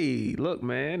 Hey, look,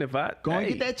 man, if I go and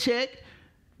get that check,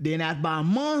 then after about a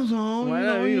month on,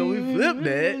 we flip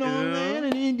that. You know what I'm saying?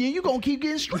 And then you gonna keep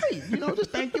getting straight.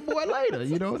 Just thank your boy later.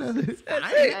 That's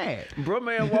I ain't mad. Bro,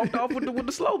 man walked off with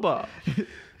the slow bar.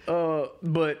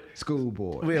 But school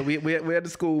board. Yeah, we had the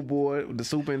school board, the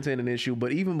superintendent issue.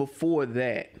 But even before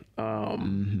that,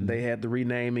 they had the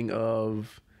renaming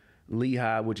of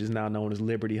Lehigh, which is now known as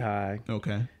Liberty High.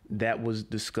 Okay. That was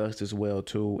discussed as well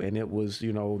too, and it was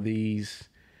these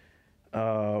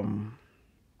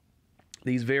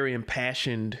very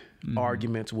impassioned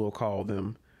arguments, we'll call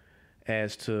them,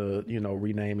 as to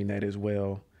renaming that as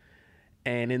well.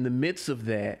 And in the midst of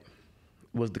that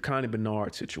was the Connie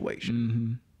Bernard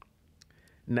situation.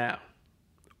 Now,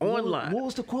 online. What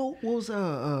was the quote? What was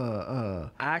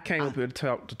I came up here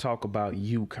to talk about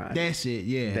you, Connie. That's it.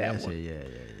 Yeah. That's it. Yeah.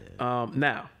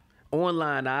 Now,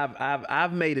 online,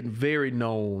 I've made it very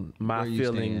known my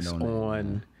feelings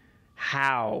on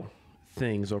how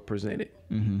things are presented.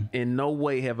 In no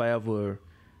way have I ever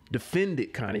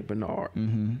defended Connie Bernard.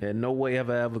 In no way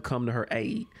have I ever come to her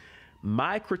aid.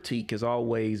 My critique has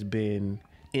always been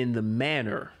in the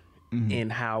manner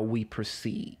in how we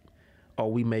proceed. Are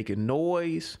we making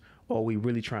noise, or are we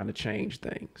really trying to change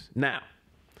things? Now,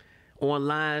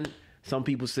 online, some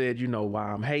people said,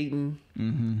 why I'm hating,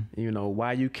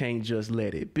 why you can't just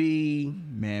let it be.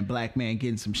 Man, black man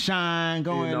getting some shine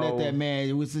going. Let that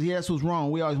man. That's what's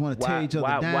wrong. We always want to tear each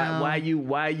other down.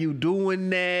 Why you doing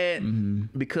that?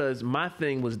 Because my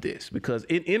thing was this. Because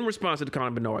in response to the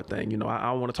Connie Bernard thing,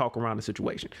 I want to talk around the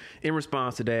situation. In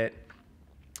response to that,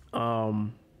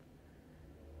 tell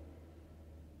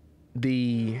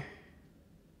the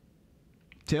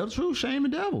truth, shame the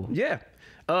devil. Yeah.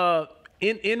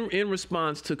 In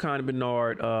response to Connie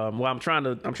Bernard, well, I'm trying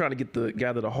to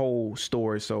gather the whole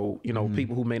story, so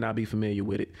people who may not be familiar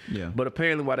with it. Yeah. But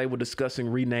apparently, while they were discussing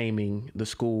renaming the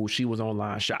school, she was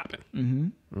online shopping.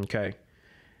 Mm-hmm. Okay.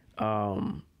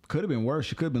 Could have been worse.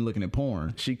 She could have been looking at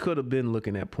porn. She could have been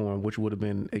looking at porn, which would have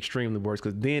been extremely worse.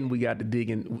 Because then we got to dig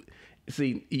in.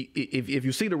 See, if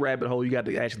you see the rabbit hole, you got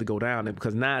to actually go down it,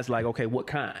 because now it's like, okay, what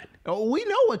kind? Oh, we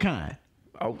know what kind.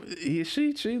 Oh, yeah, her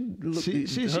search, the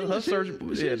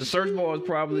search bar is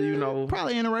probably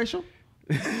probably interracial.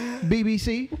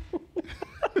 BBC.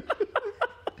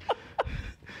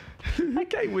 I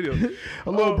can't with him.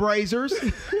 A little Brazers.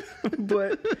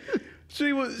 But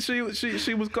she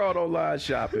was caught online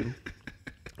shopping.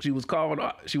 She was called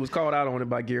out on it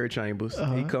by Gary Chambers.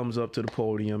 He comes up to the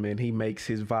podium and he makes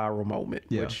his viral moment,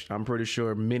 which I'm pretty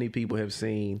sure many people have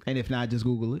seen. And if not, just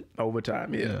Google it. Over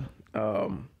time, yeah.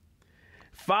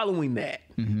 Following that,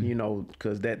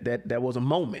 because that was a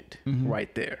moment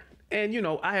right there. And,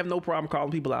 I have no problem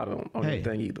calling people out on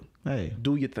anything either. Hey.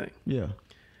 Do your thing. Yeah.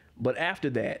 But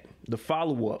after that, the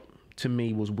follow-up to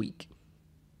me was weak.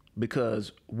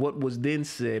 Because what was then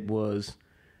said was,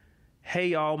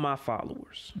 hey, all my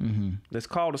followers, let's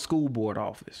call the school board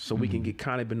office so we can get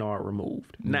Connie Bernard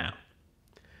removed. Now,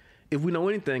 if we know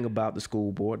anything about the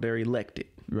school board, they're elected.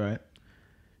 Right.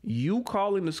 You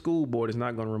calling the school board is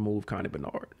not going to remove Connie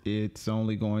Bernard. It's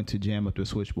only going to jam up the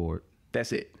switchboard.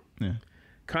 That's it. Yeah.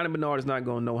 Connie Bernard is not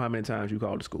going to know how many times you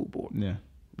called the school board. Yeah.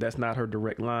 That's not her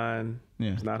direct line.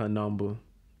 Yeah. It's not her number.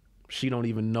 She don't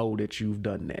even know that you've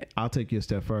done that. I'll take you a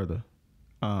step further.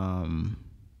 I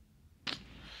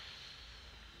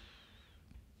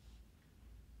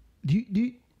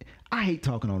hate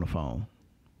talking on the phone.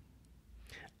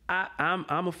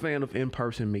 I'm a fan of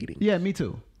in-person meetings. Yeah, me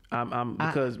too.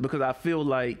 Because I feel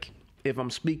like if I'm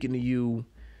speaking to you,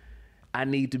 I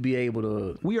need to be able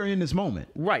to. We are in this moment,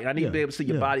 right? I need to be able to see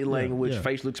your body language,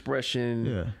 facial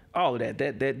expression, all of that.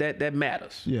 That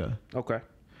matters. Yeah. Okay.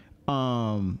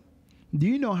 Do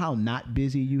you know how not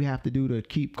busy you have to do to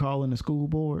keep calling the school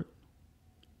board?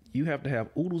 You have to have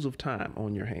oodles of time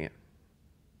on your hand.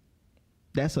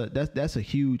 That's a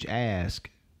huge ask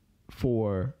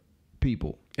for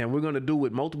people. And we're going to do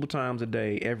it multiple times a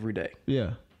day, every day.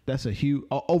 Yeah. That's a huge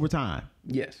over time.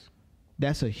 Yes.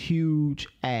 That's a huge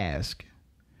ask.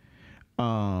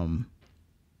 The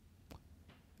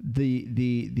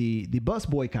bus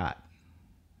boycott.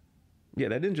 Yeah,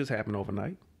 that didn't just happen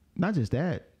overnight. Not just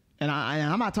that. And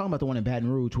I'm not talking about the one in Baton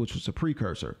Rouge, which was a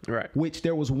precursor. Right. Which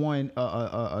there was one,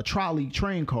 a trolley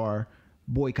train car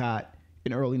boycott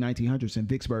in the early 1900s in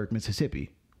Vicksburg,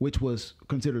 Mississippi, which was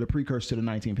considered a precursor to the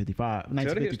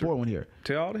 1954 one here.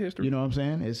 Tell all the history. You know what I'm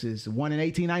saying? It's one in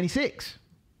 1896.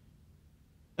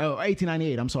 Oh,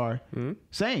 1898. I'm sorry. Mm-hmm.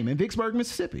 Same in Vicksburg,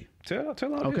 Mississippi. Tell all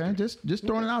the okay, history. just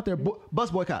throwing it out there.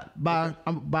 Bus boycott by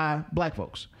black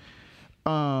folks.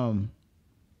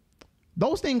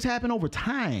 Those things happen over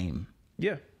time.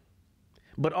 Yeah,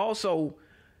 but also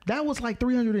that was like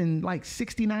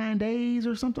 369 days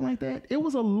or something like that. It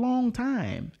was a long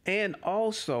time. And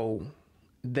also,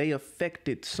 they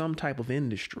affected some type of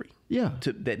industry. Yeah,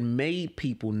 that made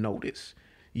people notice.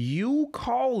 You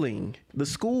calling the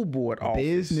school board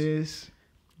office. Business,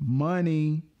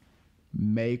 money,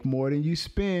 make more than you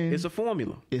spend. It's a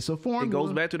formula. It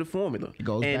goes back to the formula.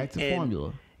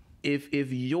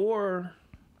 If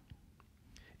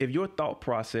your thought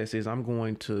process is, I'm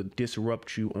going to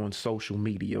disrupt you on social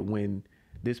media when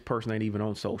this person ain't even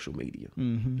on social media,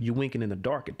 you're winking in the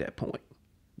dark at that point.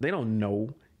 They don't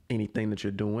know anything that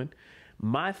you're doing.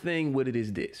 My thing with it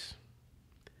is this.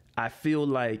 I feel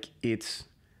like it's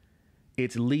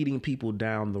leading people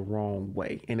down the wrong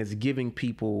way, and it's giving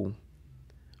people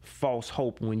false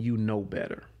hope when you know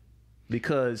better.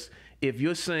 Because if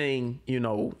you're saying,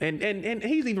 and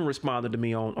he's even responded to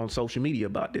me on social media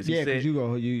about this. Yeah, because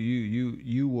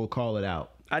you will call it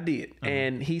out. I did,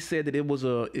 and he said that it was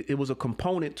a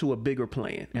component to a bigger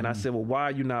plan. And I said, well, why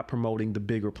are you not promoting the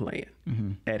bigger plan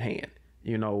at hand?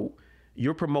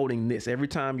 You're promoting this every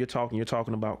time you're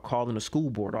talking about calling a school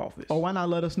board office. Or why not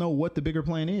let us know what the bigger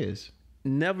plan is?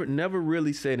 Never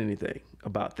really said anything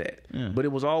about that. Yeah. But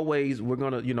it was always, we're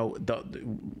going to,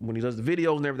 when he does the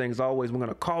videos and everything, it's always, we're going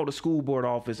to call the school board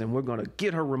office and we're going to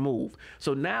get her removed.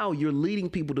 So now you're leading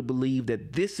people to believe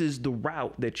that this is the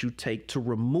route that you take to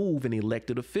remove an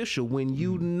elected official when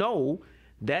you know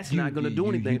that's not going to do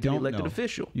anything to the elected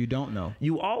official. You don't know.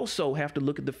 You also have to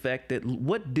look at the fact that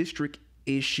what district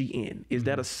is she in? Is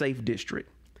that a safe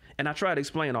district? And I tried to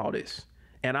explain all this,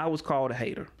 and I was called a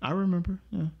hater. I remember,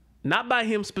 yeah. Not by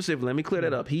him specifically. Let me clear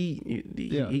that up.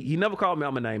 He never called me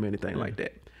out my name or anything like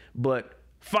that. But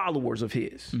followers of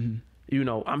his, You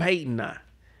know, I'm hating now.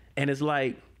 And it's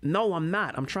like, no, I'm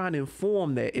not. I'm trying to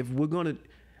inform that if we're going to,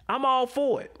 I'm all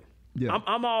for it. Yeah.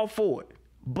 I'm all for it.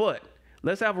 But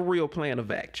let's have a real plan of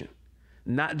action,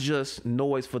 not just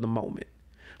noise for the moment.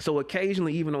 So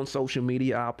occasionally, even on social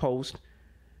media, I'll post,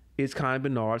 is Connie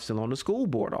Bernard still on the school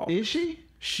board office? Is she?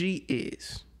 She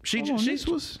is. She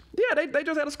was. Yeah, they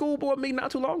just had a school board meeting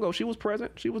not too long ago. She was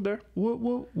present. She was there.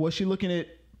 What was she looking at?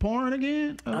 Porn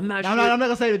again? I'm not sure. I'm not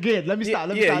gonna say it again. Let me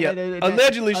stop.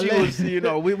 Allegedly, she was. You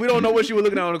know, we don't know what she was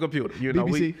looking at on the computer. You know,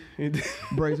 BBC.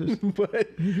 Brazers.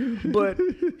 but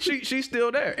she's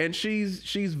still there, and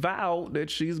she's vowed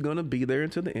that she's gonna be there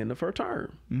until the end of her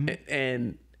term.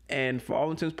 Mm-hmm. And for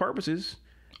all intents and purposes,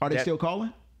 are they still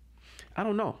calling? I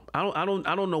don't know. I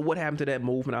don't know what happened to that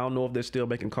movement. I don't know if they're still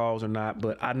making calls or not.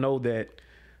 But I know that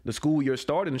the school year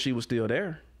started and she was still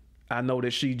there. I know that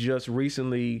she just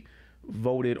recently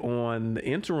voted on the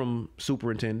interim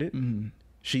superintendent. Mm-hmm.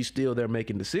 She's still there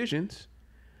making decisions.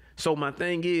 So my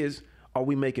thing is, are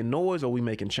we making noise or are we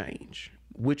making change?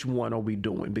 Which one are we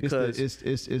doing? Because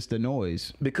it's the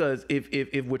noise. Because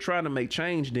if we're trying to make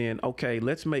change, then okay,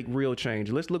 let's make real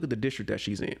change. Let's look at the district that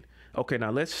she's in. Okay,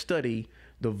 now let's study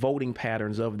the voting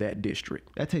patterns of that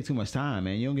district. That takes too much time,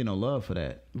 man. You don't get no love for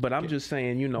that. But I'm just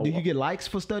saying, you know. Do you get likes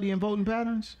for studying voting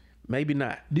patterns? Maybe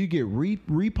not. Do you get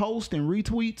reposts and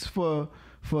retweets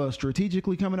for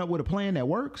strategically coming up with a plan that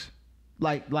works?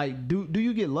 Like do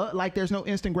you get like there's no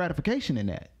instant gratification in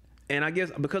that? And I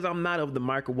guess because I'm not of the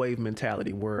microwave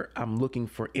mentality where I'm looking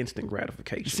for instant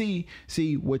gratification.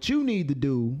 See, what you need to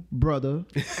do, brother,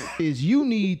 is you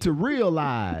need to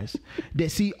realize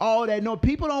that all that noise.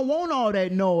 People don't want all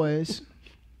that noise.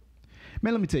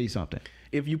 Man, let me tell you something.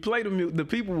 If you play the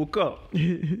people will come.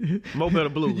 Mo Better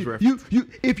Blues reference.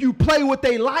 If you play what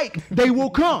they like, they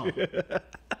will come.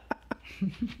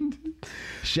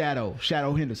 Shadow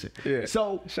Henderson. Yeah.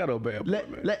 So Shadow Bad.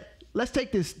 Let's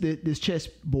take this chess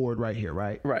board right here,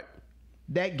 right? Right.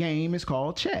 That game is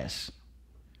called chess.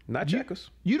 Not checkers.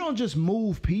 You don't just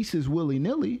move pieces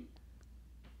willy-nilly.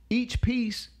 Each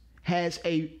piece has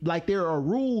there are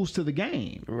rules to the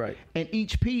game. Right. And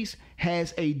each piece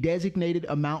has a designated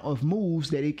amount of moves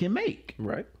that it can make.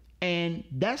 Right. And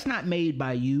that's not made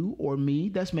by you or me.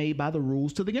 That's made by the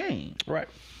rules to the game. Right.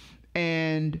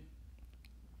 And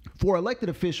for elected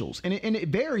officials, and it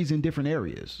varies in different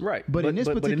areas. Right. But in this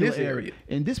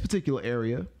particular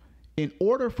area, in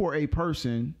order for a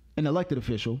person, an elected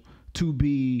official, to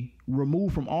be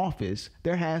removed from office,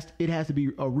 it has to be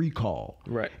a recall.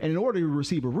 Right. And in order to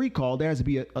receive a recall, there has to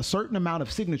be a certain amount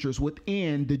of signatures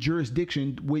within the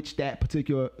jurisdiction which that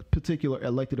particular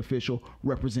elected official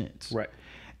represents. Right.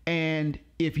 And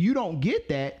if you don't get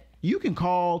that, you can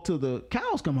call till the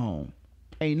cows come home.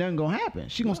 Ain't nothing gonna happen.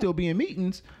 She gonna still be in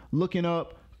meetings looking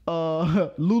up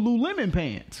Lululemon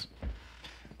pants.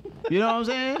 You know what I'm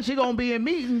saying? She gonna be in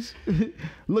meetings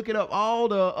looking up all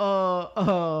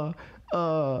the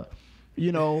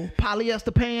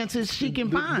polyester pants that she can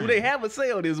find. Do they have a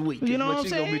sale this week? You know what I'm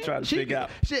saying? Gonna be trying to figure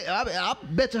out. I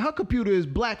bet you her computer is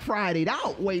Black Friday'd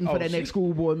out waiting for that next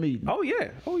school board meeting. Oh yeah.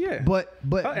 But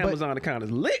her Amazon account is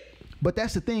lit. But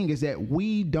that's the thing, is that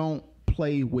we don't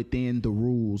play within the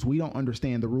rules. We don't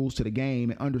understand the rules to the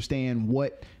game and understand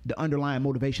what the underlying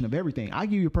motivation of everything. I'll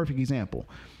give you a perfect example.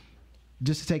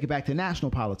 Just to take it back to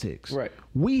national politics. Right.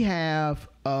 We have,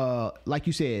 like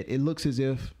you said, it looks as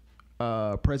if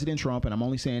President Trump, and I'm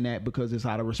only saying that because it's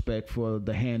out of respect for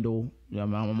the handle.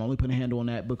 I'm only putting a handle on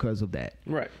that because of that.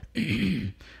 Right.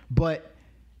 But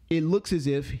it looks as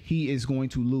if he is going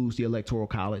to lose the Electoral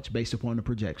College based upon the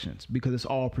projections, because it's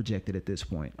all projected at this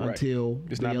point until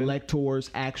the electors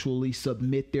actually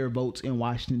submit their votes in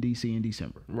Washington, D.C. in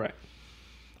December. Right.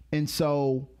 And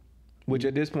so... Which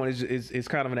at this point is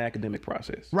kind of an academic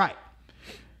process. Right.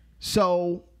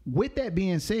 So with that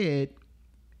being said,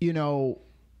 you've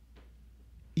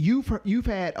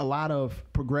had a lot of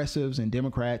progressives and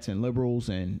Democrats and liberals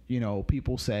and,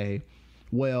 people say,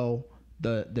 well,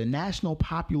 the national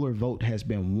popular vote has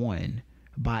been won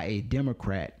by a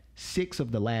Democrat 6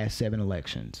 of the last 7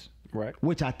 elections. Right.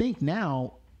 Which I think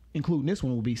now, including this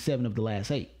one, will be 7 of the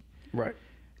last 8. Right.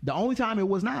 The only time it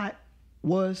was not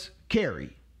was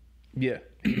Kerry. Yeah,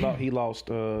 he lost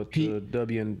to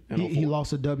W in 04. He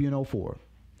lost to W in 04.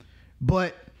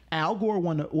 But Al Gore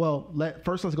won.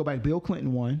 First let's go back. Bill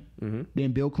Clinton won. Mm-hmm.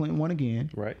 Then Bill Clinton won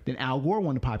again. Right. Then Al Gore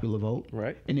won the popular vote.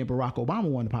 Right. And then Barack Obama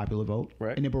won the popular vote.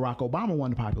 Right. And then Barack Obama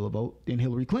won the popular vote. Then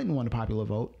Hillary Clinton won the popular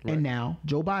vote. Right. And now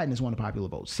Joe Biden has won the popular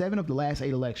vote. 7 of the last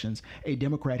 8 elections, a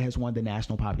Democrat has won the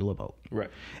national popular vote. Right.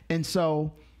 And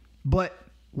so, but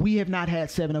we have not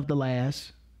had 7 of the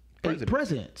last 8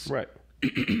 presidents. Right.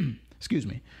 Excuse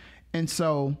me. And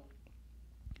so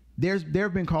there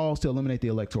have been calls to eliminate the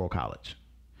Electoral College.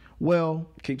 Well,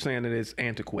 keep saying that it's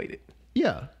antiquated.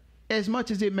 Yeah, as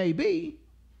much as it may be,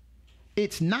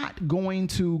 it's not going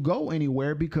to go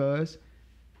anywhere because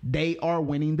they are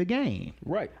winning the game.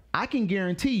 Right. I can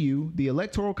guarantee you the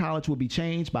Electoral College will be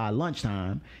changed by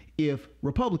lunchtime if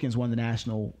Republicans won the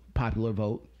national popular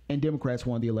vote and Democrats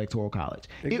won the Electoral College.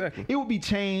 Exactly. It will be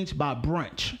changed by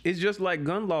brunch. It's just like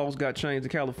gun laws got changed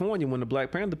in California when the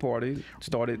Black Panther Party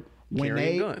started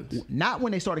carrying guns. Not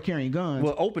when they started carrying guns.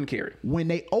 Well, open carry. When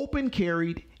they open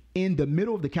carried in the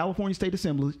middle of the California State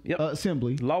Assembly. Yep.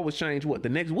 Assembly. Law was changed, what, the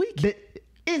next week?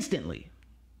 Instantly.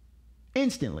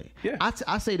 Yeah.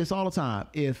 I say this all the time.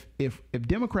 If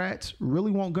Democrats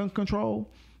really want gun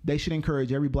control, they should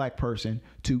encourage every black person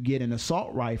to get an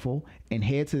assault rifle and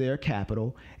head to their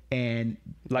capital and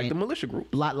the militia groups.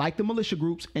 Like the militia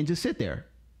groups, and just sit there.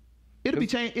 It'll be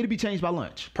changed by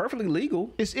lunch. Perfectly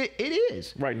legal. It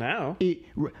is. Right now.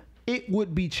 It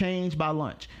would be changed by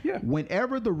lunch. Yeah.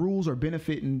 Whenever the rules are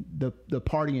benefiting the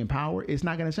party in power, it's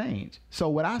not going to change. So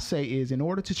what I say is, in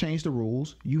order to change the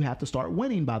rules, you have to start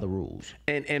winning by the rules.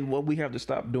 And what we have to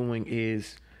stop doing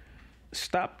is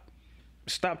stop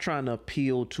trying to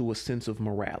appeal to a sense of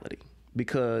morality,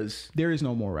 because there is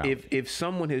no morality. If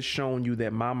someone has shown you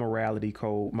that my morality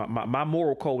code, my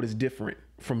moral code is different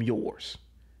from yours,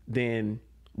 then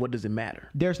what does it matter?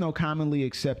 There's no commonly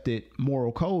accepted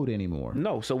moral code anymore.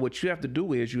 No. So what you have to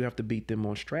do is you have to beat them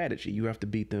on strategy. You have to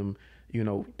beat them,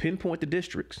 pinpoint the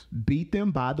districts. Beat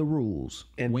them by the rules.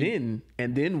 And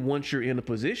then once you're in a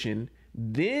position,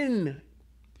 then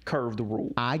curve the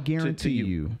rule. I guarantee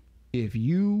you, if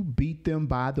you beat them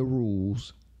by the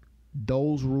rules,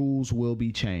 those rules will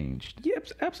be changed. Yep,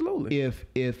 absolutely.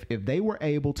 If they were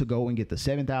able to go and get the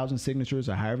 7,000 signatures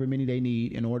or however many they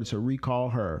need in order to recall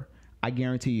her, I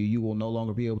guarantee you will no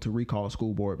longer be able to recall a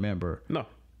school board member. No.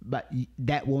 But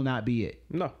that will not be it.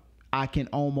 No. I can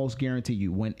almost guarantee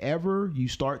you, whenever you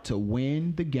start to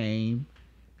win the game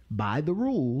by the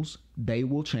rules, they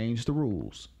will change the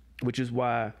rules. Which is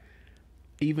why,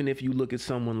 even if you look at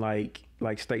someone like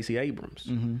Stacey Abrams,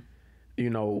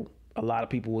 a lot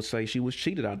of people will say she was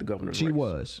cheated out of the governor's race. She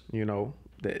was.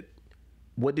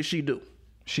 What did she do?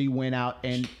 She went out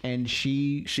and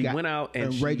she went out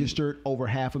and registered over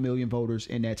 500,000 voters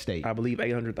in that state. I believe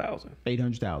 800,000.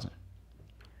 800,000.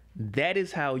 That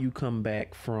is how you come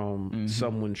back from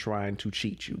someone trying to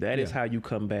cheat you. That is how you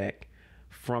come back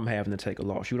from having to take a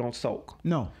loss. You don't sulk.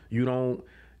 No. You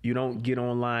don't get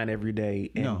online every day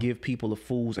and give people a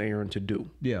fool's errand to do.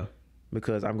 Yeah.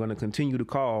 Because I'm going to continue to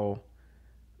call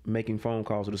making phone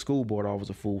calls to the school board office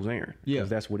a fool's errand. Yeah.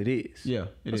 Because that's what it is. Yeah,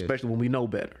 it is. Especially when we know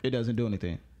better. It doesn't do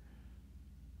anything.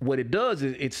 What it does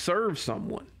is it serves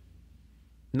someone.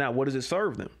 Now, what does it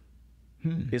serve them?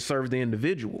 It serves the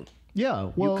individual. Yeah,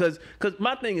 well, because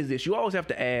my thing is this: you always have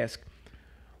to ask,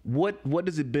 what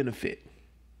does it benefit?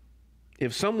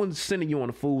 If someone's sending you on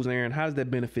a fool's errand, how does that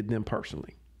benefit them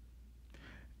personally?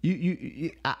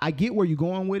 I get where you're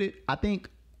going with it. I think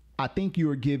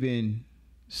you're giving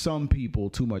some people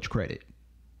too much credit.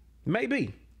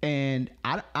 Maybe. And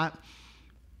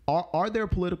are there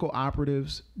political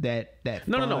operatives that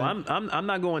No. I'm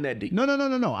not going that deep.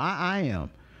 No. I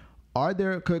am. Are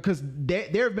there, because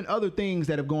there have been other things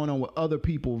that have gone on with other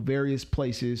people, various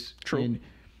places. True. And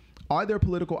are there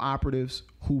political operatives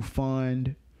who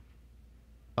fund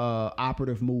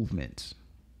operative movements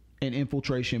and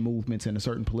infiltration movements into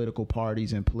certain political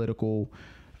parties and political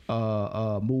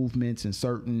movements and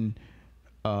certain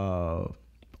on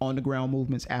the ground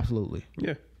movements? Absolutely.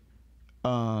 Yeah.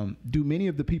 Do many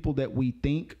of the people that we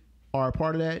think are a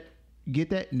part of that get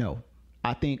that? No.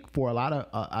 I think for a lot of,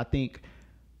 I think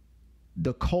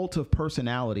the cult of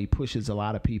personality pushes a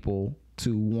lot of people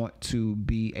to want to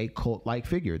be a cult-like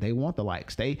figure. They want the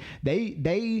likes. They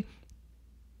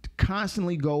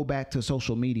constantly go back to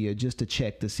social media just to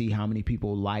check to see how many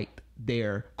people liked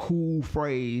their cool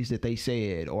phrase that they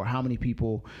said, or how many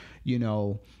people,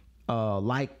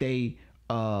 like they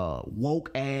woke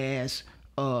ass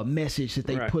message that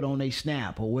they put on their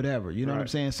snap or whatever. You know what I'm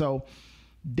saying? So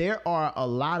there are a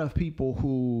lot of people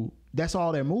who that's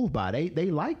all they're moved by.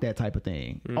 They like that type of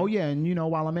thing. Oh yeah, and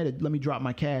while I'm at it, let me drop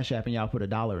my Cash App and y'all put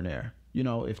 $1 in there.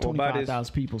 If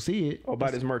 25,000 people see it, or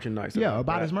buy this merchandise. Yeah, or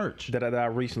buy this merch that I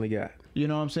recently got. You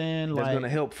know what I'm saying? That's going to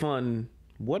help fund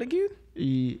what again?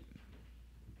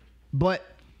 But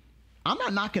I'm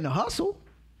not knocking the hustle.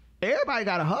 Everybody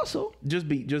got to hustle. Just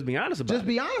be honest about it. Just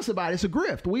be honest about it. It's a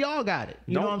grift. We all got it.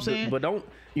 You know what I'm saying? But don't,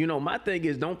 my thing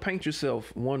is, don't paint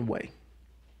yourself one way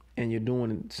and you're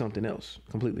doing something else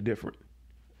completely different.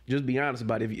 Just be honest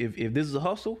about it. If this is a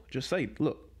hustle, just say,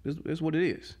 look, this is what it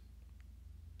is.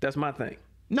 That's my thing.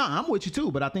 No, I'm with you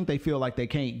too, but I think they feel like they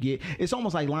can't get. It's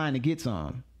almost like lying to get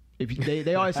some. If you,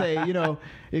 they always say, you know,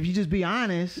 if you just be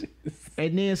honest,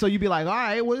 and then so you be like, all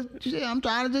right, well, shit, I'm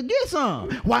trying to just get some.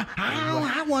 Why?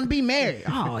 I want to be married.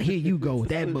 Oh, here you go with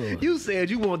that bug. You said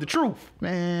you wanted the truth.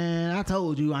 Man, I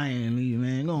told you I ain't leaving,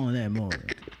 man. Go on that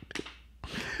bug.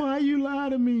 Why you lie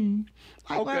to me?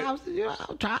 Okay. I'm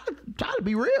trying to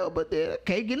be real, but then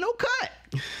can't get no cut.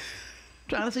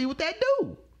 Trying to see what that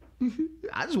do.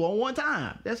 I just want one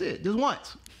time. That's it. Just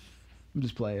once. I'm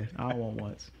just playing. I don't want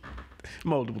once.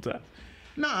 Multiple times.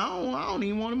 No, I don't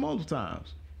even want it multiple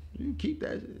times. You can keep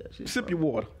that shit. Sip trouble. your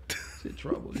water. Shit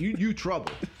trouble. You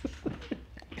trouble.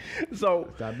 So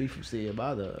Stop be from seeing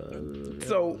by the.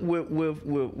 So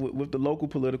with the local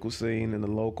political scene and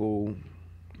the local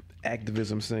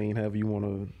activism scene, however you want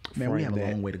to Man, frame we have that.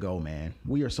 a long way to go, man.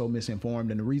 We are so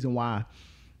misinformed, and the reason why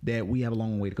that we have a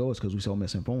long way to go is because we're so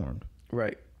misinformed.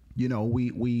 Right. You know,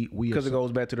 we Because it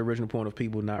goes back to the original point of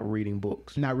people not reading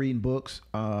books. Not reading books,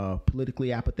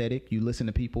 politically apathetic. You listen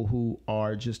to people who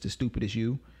are just as stupid as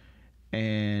you,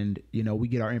 and you know we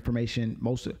get our information.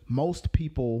 Most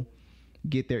people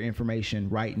get their information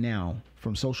right now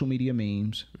from social media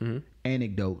memes,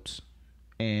 anecdotes,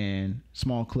 and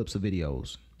small clips of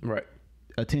videos. Right.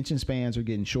 Attention spans are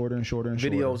getting shorter and shorter and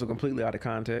shorter. Videos are completely out of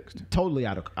context. Totally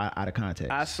out of context.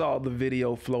 I saw the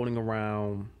video floating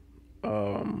around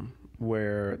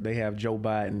where they have Joe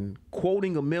Biden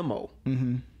quoting a memo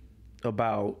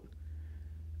about,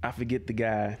 I forget the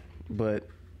guy, but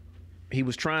he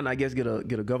was trying to, I guess, get a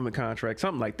government contract,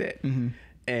 something like that.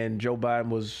 And Joe Biden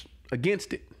was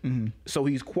against it. So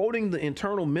he's quoting the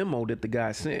internal memo that the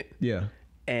guy sent. Yeah.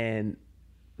 And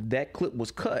that clip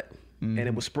was cut. And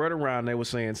it was spread around. They were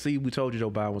saying, see, we told you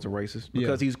Joe Biden was a racist.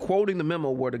 Because he's quoting the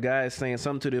memo where the guy is saying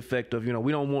something to the effect of, you know,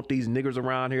 we don't want these niggers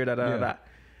around here, da.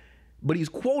 But he's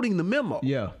quoting the memo.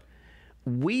 Yeah.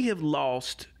 We have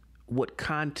lost what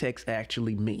context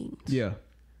actually means. Yeah.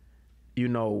 You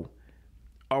know,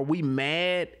 are we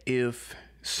mad if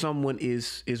someone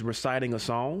is reciting a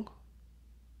song?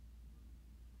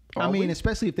 I mean,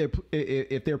 especially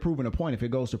if they're proving a point, if it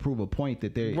goes to prove a point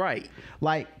that they're right.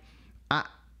 Like,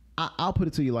 I'll put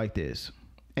it to you like this,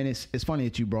 and it's funny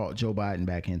that you brought Joe Biden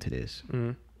back into this.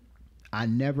 I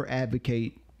never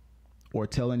advocate or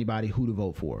tell anybody who to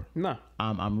vote for. No,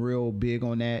 I'm real big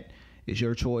on that. It's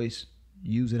your choice.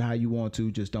 Use it how you want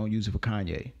to. Just don't use it for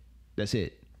Kanye. That's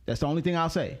it. That's the only thing I'll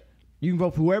say. You can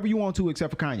vote for whoever you want to,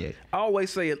 except for Kanye. I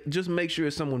always say it. Just make sure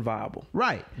it's someone viable.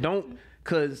 Right. Don't,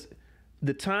 because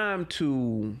the time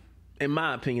to, in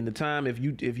my opinion, the time if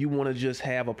you want to just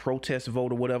have a protest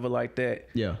vote or whatever like that.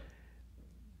 Yeah.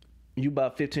 You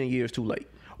about 15 years too late.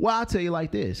 Well, I'll tell you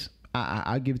like this.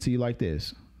 I'll give it to you like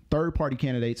this. Third party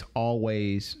candidates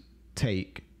always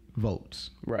take votes.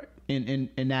 Right. In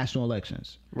national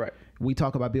elections. Right. We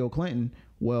talk about Bill Clinton.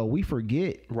 Well, we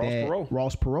forget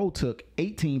Ross Perot took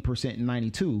 18% in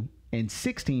 92 and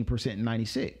 16% in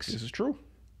 96. This is true.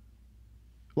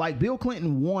 Like, Bill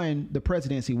Clinton won the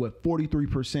presidency with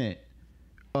 43%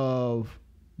 of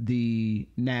the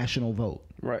national vote.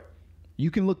 Right.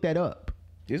 You can look that up.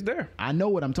 It's there. I know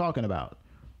what I'm talking about.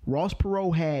 Ross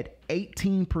Perot had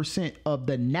 18% of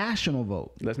the national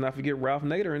vote. Let's not forget Ralph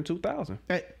Nader in 2000.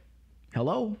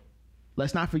 Hello?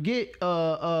 Let's not forget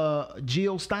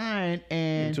Jill Stein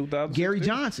and Gary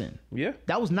Johnson. Yeah.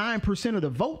 That was 9% of the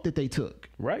vote that they took.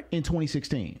 Right. In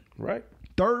 2016. Right.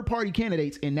 Third party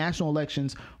candidates in national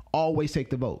elections always take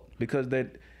the vote. Because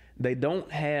they don't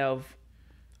have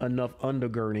enough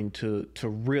undergirding to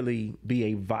really be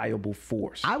a viable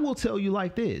force. I will tell you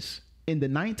like this. In the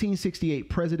 1968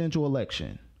 presidential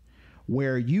election,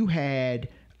 where you had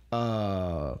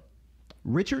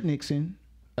Richard Nixon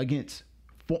against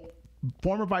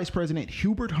former Vice President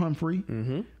Hubert Humphrey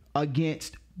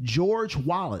against George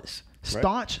Wallace,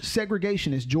 staunch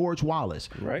segregationist George Wallace.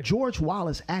 Right. George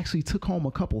Wallace actually took home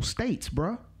a couple states,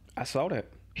 bruh. I saw that.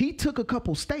 He took a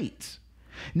couple states.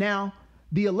 Now,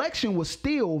 the election was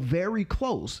still very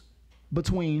close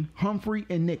between Humphrey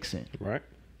and Nixon. Right.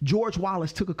 George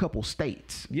Wallace took a couple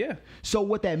states. Yeah. So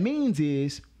what that means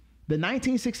is the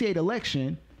 1968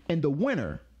 election and the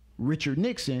winner, Richard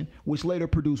Nixon, which later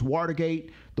produced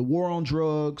Watergate, the war on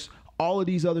drugs, all of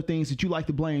these other things that you like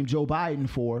to blame Joe Biden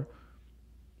for,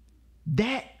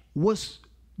 that was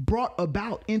brought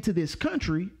about into this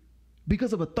country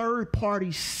because of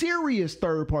a serious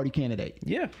third party candidate.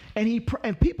 Yeah.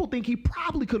 And people think he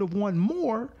probably could have won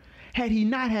more had he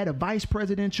not had a vice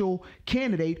presidential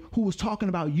candidate who was talking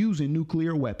about using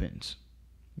nuclear weapons.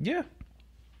 Yeah.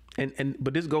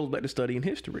 But this goes back to studying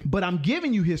history. But I'm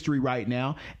giving you history right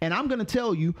now, and I'm going to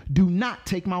tell you, do not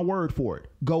take my word for it.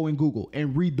 Go and Google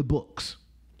and read the books.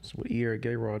 That's what Eric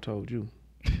Gayrod told you.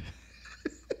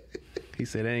 He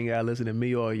said they ain't gotta listen to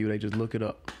me or you. They just look it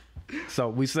up. So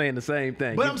we saying the same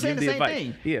thing. But I'm saying the same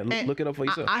thing. Yeah, look it up for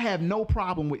yourself. I have no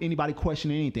problem with anybody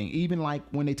questioning anything. Even like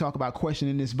when they talk about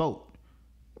questioning this vote.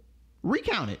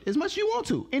 Recount it as much as you want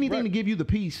to. Anything to give you the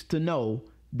peace to know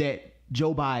that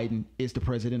Joe Biden is the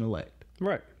president-elect.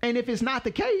 Right. And if it's not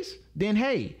the case, then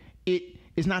hey, it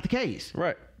is not the case.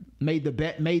 Right. Made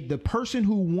the person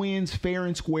who wins fair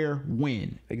and square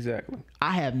win. Exactly.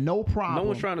 I have no problem. No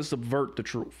one's trying to subvert the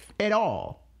truth. At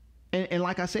all. And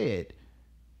like I said,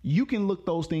 you can look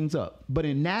those things up. But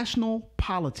in national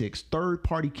politics,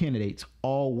 third-party candidates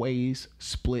always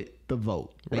split the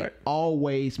vote. They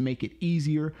always make it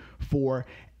easier for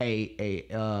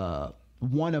a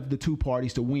one of the two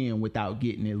parties to win without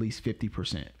getting at least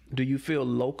 50%. Do you feel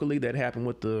locally that happened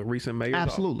with the recent mayor?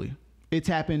 Absolutely. It's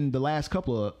happened the last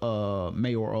couple of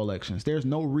mayoral elections. There's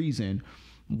no reason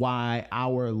why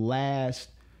our last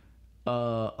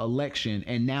election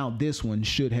and now this one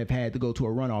should have had to go to a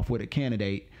runoff with a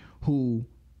candidate who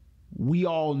we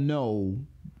all know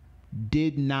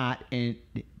did not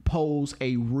pose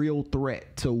a real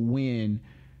threat to win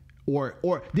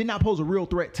or did not pose a real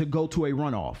threat to go to a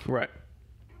runoff. Right.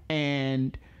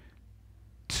 And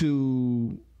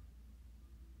to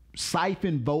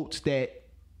siphon votes that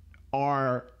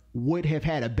would have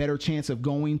had a better chance of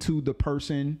going to the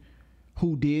person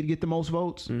who did get the most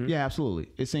votes. Mm-hmm. Yeah, absolutely.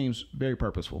 It seems very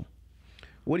purposeful.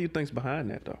 What do you think's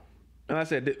behind that, though? And I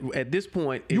said, at this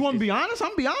point, you want to be honest? I'm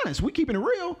gonna be honest. We keeping it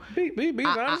real. Be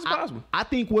as honest as possible. I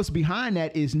think what's behind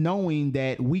that is knowing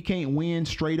that we can't win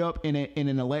straight up in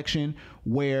an election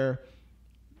where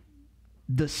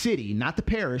the city, not the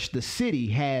parish, the city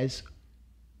has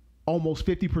almost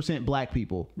 50% black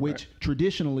people, which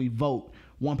traditionally vote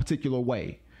one particular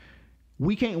way.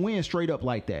 We can't win straight up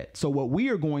like that. So what we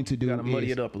are going to do is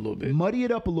muddy it up a little bit. Muddy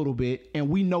it up a little bit, and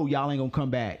we know y'all ain't gonna come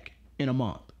back in a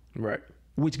month. Right.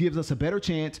 Which gives us a better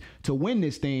chance to win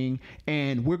this thing,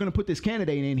 and we're gonna put this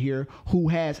candidate in here who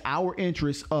has our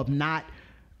interests of not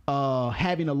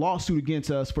having a lawsuit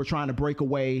against us for trying to break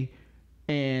away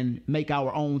and make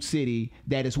our own city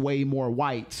that is way more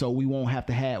white, so we won't have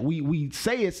to have we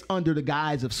say it's under the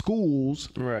guise of schools,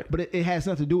 right? But it has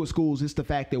nothing to do with schools. It's the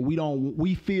fact that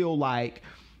we feel like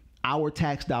our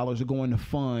tax dollars are going to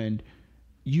fund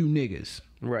you niggas,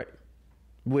 right?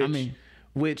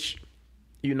 Which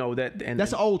you know that, and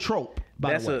that's an old trope.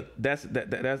 By the way,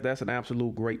 that's an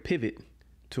absolute great pivot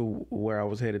to where I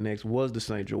was headed next. Was the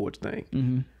St. George thing.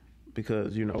 Mm-hmm.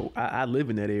 Because, you know, I live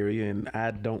in that area and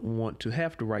I don't want to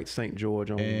have to write St.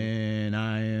 George on. And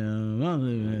I am not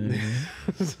living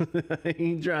there. I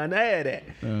ain't trying to add that.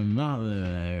 I'm not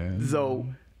living there. So,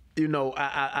 you know,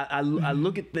 I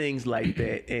look at things like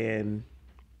that. And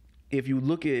if you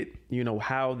look at, you know,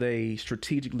 how they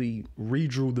strategically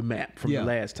redrew the map from the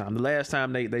last time. The last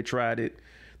time they tried it,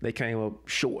 they came up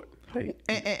short.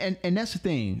 And that's the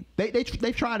thing.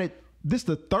 They've tried it. This is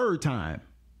the third time.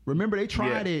 Remember, they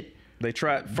tried it. They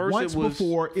tried first. Once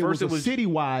before it was a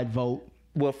citywide vote.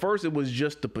 Well, first it was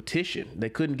just the petition. They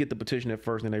couldn't get the petition at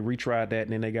first, and they retried that,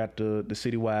 and then they got the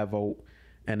citywide vote,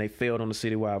 and they failed on the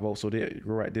citywide vote. So you're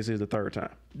right. This is the third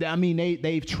time. I mean,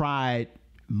 they've tried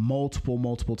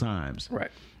multiple times,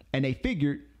 right? And they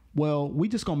figured, well, we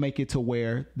just gonna make it to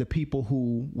where the people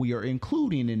who we are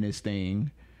including in this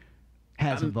thing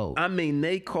has a vote. I mean,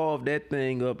 they carved that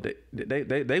thing up.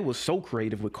 They were so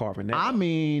creative with carving that. I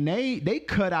mean, they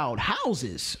cut out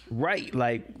houses. Right,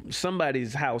 like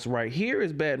somebody's house right here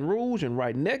is Baton Rouge, and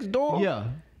right next door,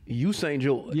 you St.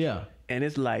 George. Yeah, and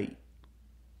it's like,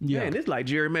 man, it's like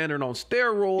gerrymandering on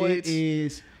steroids. It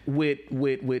is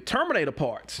with Terminator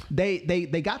parts. They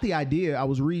got the idea. I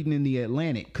was reading in the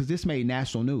Atlantic because this made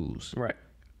national news. Right.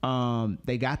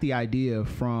 They got the idea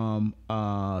from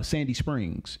Sandy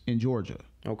Springs in Georgia.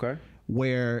 Okay.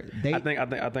 Where they, I think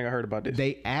I heard about this.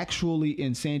 They actually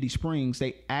in Sandy Springs,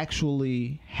 they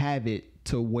actually have it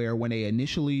to where when they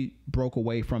initially broke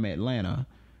away from Atlanta,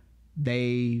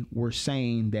 they were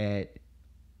saying that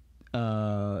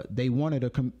they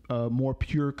wanted a more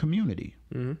pure community.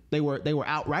 Mm-hmm. They were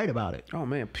outright about it. Oh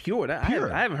man, pure!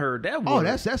 Pure. I haven't heard that word. Oh,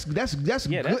 that's good. That's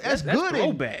good.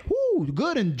 Throwback. Ooh,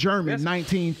 good in German,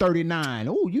 1939.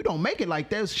 Ooh, you don't make it like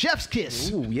that. Chef's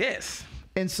kiss. Ooh, yes.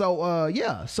 And so,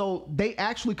 so they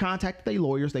actually contacted their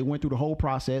lawyers. They went through the whole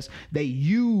process. They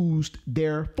used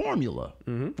their formula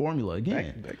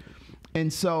again. Back.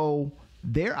 And so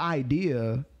their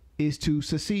idea is to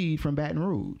secede from Baton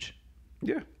Rouge.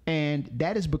 Yeah. And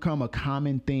that has become a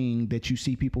common thing that you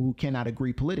see people who cannot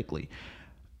agree politically.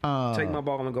 Take my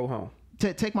ball and go home.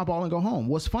 Take my ball and go home.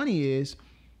 What's funny is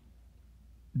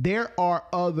there are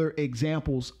other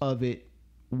examples of it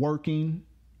working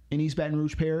in East Baton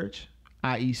Rouge Parish,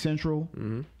 i.e. Central,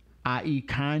 i.e.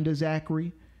 kinda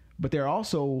Zachary, but there are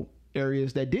also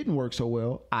areas that didn't work so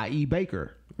well, i.e.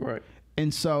 Baker. Right.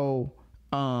 And so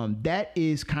that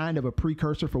is kind of a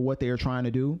precursor for what they're trying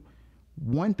to do.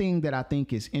 One thing that I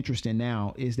think is interesting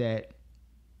now is that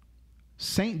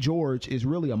St. George is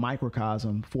really a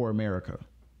microcosm for America.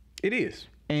 It is.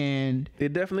 And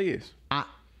it definitely is.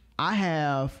 I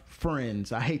have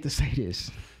friends. I hate to say this.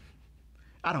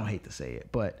 I don't hate to say it,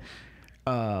 but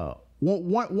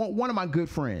one of my good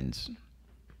friends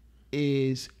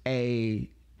is a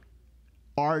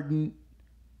ardent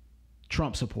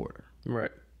Trump supporter.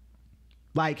 Right.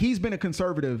 Like, he's been a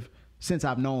conservative since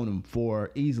I've known him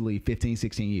for easily 15,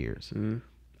 16 years. Mm-hmm.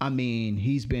 I mean,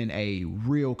 he's been a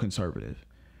real conservative.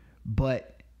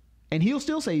 And he'll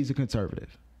still say he's a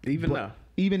conservative. Even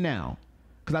now.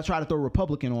 Because I tried to throw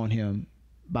Republican on him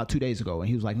about 2 days ago, and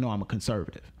he was like, no, I'm a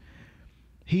conservative.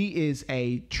 He is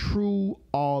a true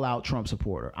all-out Trump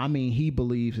supporter. I mean, he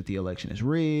believes that the election is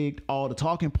rigged, all the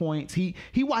talking points. He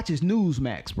watches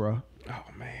Newsmax, bro. Oh,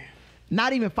 man.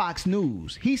 Not even Fox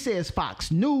News. He says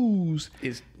Fox News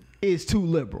is too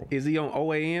liberal. Is he on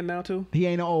OAN now, too? He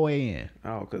ain't on OAN.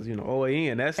 Oh, because,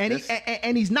 OAN,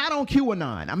 and he's not on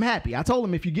QAnon. I'm happy. I told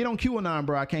him, if you get on QAnon,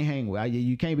 bro, I can't hang with you.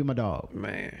 You can't be my dog.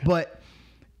 Man. But,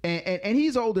 and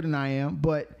he's older than I am,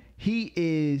 but he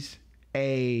is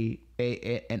an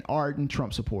ardent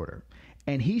Trump supporter.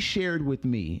 And he shared with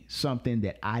me something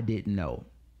that I didn't know.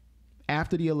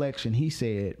 After the election, he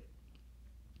said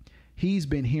he's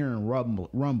been hearing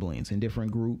rumblings in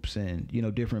different groups and,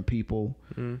 different people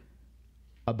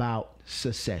about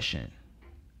secession.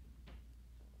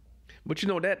 But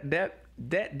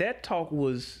that talk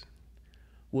was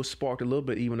sparked a little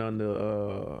bit even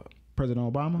under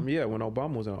President Obama? Yeah, when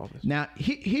Obama was in office. Now,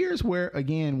 here's where,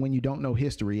 again, when you don't know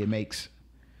history, it makes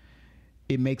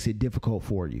it difficult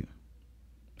for you.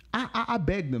 I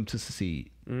beg them to secede.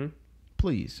 Mm-hmm.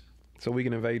 Please. So we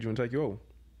can invade you and take you over.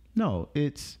 No,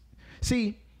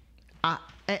 see,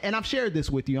 and I've shared this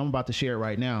with you. I'm about to share it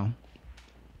right now.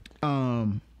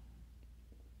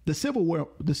 The Civil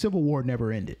War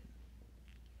never ended.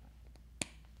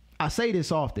 I say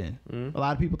this often. Mm-hmm. A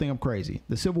lot of people think I'm crazy.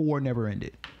 The Civil War never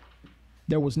ended.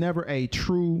 There was never a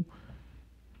true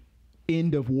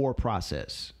end of war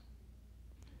process.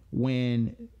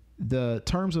 When the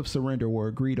terms of surrender were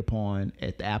agreed upon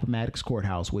at the Appomattox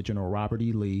Courthouse with General Robert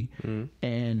E. Lee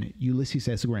and Ulysses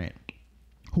S. Grant,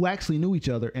 who actually knew each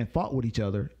other and fought with each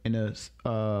other in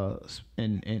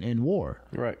war,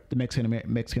 right? The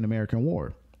Mexican American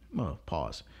War.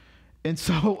 Pause. And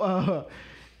so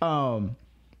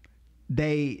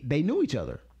they knew each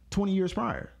other 20 years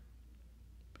prior.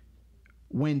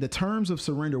 When the terms of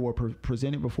surrender were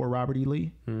presented before Robert E.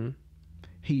 Lee,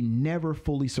 he never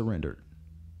fully surrendered.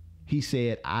 He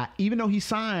said, even though he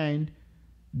signed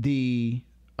the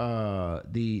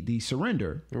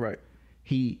surrender, right?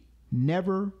 He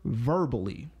never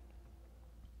verbally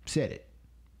said it.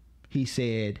 He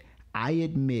said, I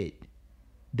admit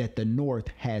that the North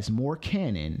has more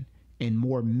cannon and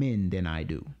more men than I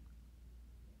do.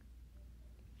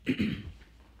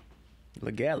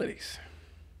 Legalities.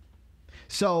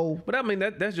 So, but I mean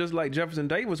that's just like Jefferson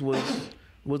Davis was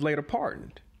later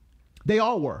pardoned. They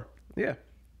all were. Yeah.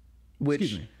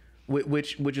 Which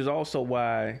is also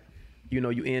why,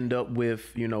 you end up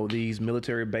with, these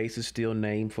military bases still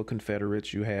named for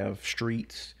Confederates. You have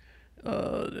streets,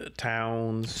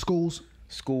 towns,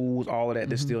 schools, all of that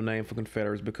that's still named for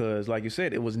Confederates, because like you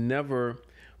said, it was never,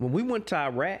 when we went to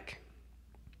Iraq,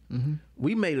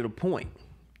 we made it a point.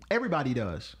 Everybody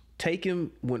does. Take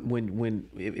him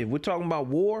if we're talking about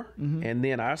war and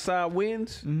then our side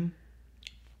wins,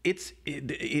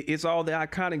 it's all the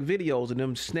iconic videos of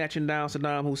them snatching down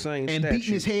Saddam Hussein's and statue.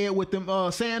 Beating his head with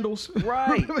them sandals.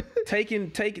 Right. Take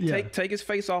his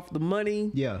face off the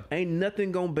money. Yeah. Ain't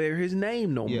nothing gonna bear his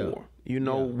name no more.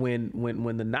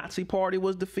 When the Nazi party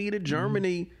was defeated,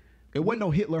 Germany. It wasn't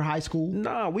no Hitler High School.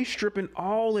 Nah, we stripping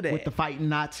all of that. With the fighting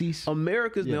Nazis.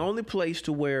 America's the only place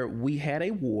to where we had a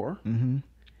war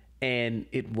and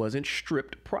it wasn't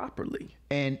stripped properly.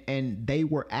 And they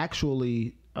were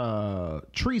actually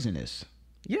treasonous.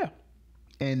 Yeah.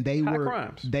 And they High were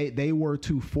crimes. They were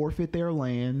to forfeit their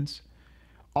lands,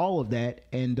 all of that.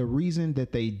 And the reason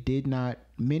that they did not,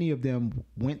 many of them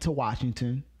went to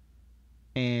Washington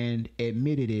and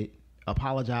admitted it,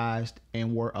 apologized,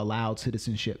 and were allowed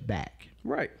citizenship back.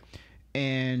 Right.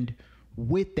 And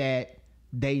with that,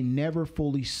 they never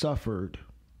fully suffered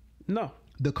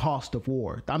the cost of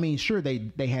war. I mean, sure,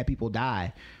 they had people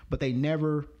die, but they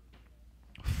never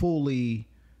fully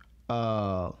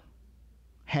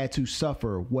had to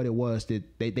suffer what it was that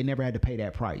they never had to pay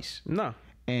that price. No.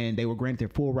 And they were granted their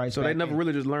full rights. So they never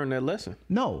really just learned that lesson.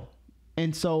 No.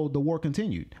 And so the war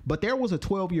continued. But there was a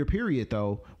 12-year period,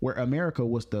 though, where America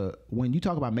was when you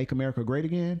talk about Make America Great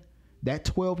Again, that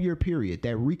 12-year period,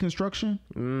 that Reconstruction,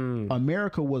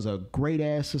 America was a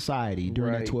great-ass society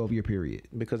during that 12-year period.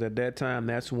 Because at that time,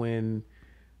 that's when,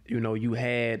 you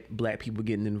had black people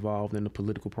getting involved in the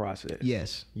political process.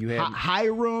 Yes. You had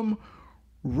Hiram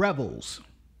Revels,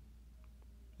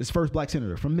 this first black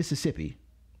senator from Mississippi.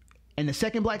 And the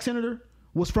second black senator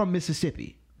was from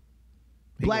Mississippi.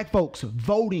 Black folks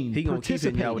voting, he gonna keep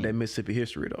hitting y'all with that participating. Mississippi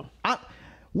history though.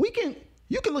 You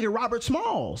can look at Robert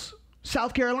Smalls,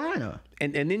 South Carolina.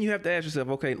 And then you have to ask yourself,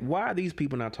 okay, why are these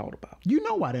people not talked about? You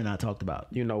know why they're not talked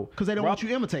about. Because they don't want you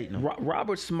imitating them.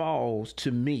 Robert Smalls, to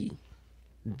me,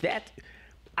 that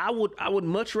I would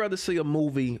much rather see a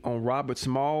movie on Robert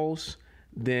Smalls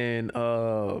than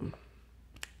 12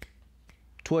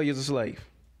 Years a Slave.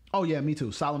 Oh yeah, me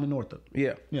too. Solomon Northup.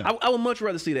 Yeah. I would much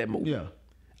rather see that movie. Yeah.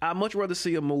 I'd much rather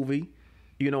see a movie,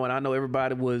 and I know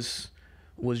everybody was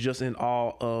just in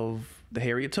awe of the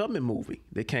Harriet Tubman movie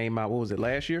that came out, what was it,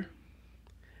 last year?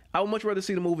 I would much rather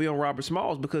see the movie on Robert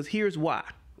Smalls because here's why.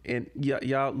 And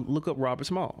y'all look up Robert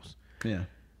Smalls. Yeah.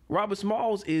 Robert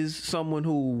Smalls is someone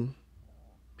who,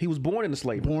 he was born into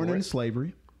slavery. Into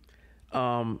slavery.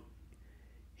 And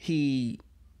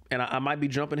I might be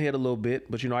jumping ahead a little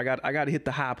bit, but I got to hit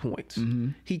the high points. Mm-hmm.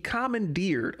 He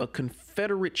commandeered a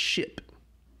Confederate ship.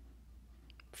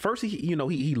 First, he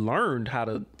learned how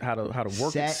to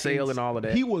work and sail and all of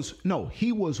that. He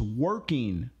was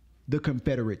working the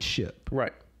Confederate ship.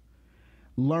 Right.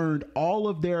 Learned all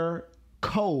of their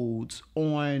codes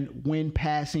on when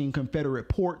passing Confederate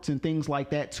ports and things like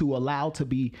that to allow to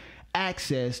be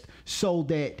accessed so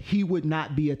that he would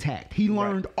not be attacked. He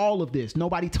learned all of this.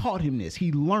 Nobody taught him this.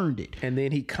 He learned it. And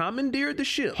then he commandeered the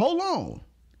ship. Hold on.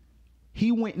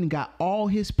 He went and got all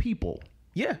his people.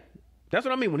 Yeah. That's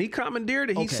what I mean. When he commandeered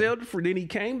it, he sailed for. Then he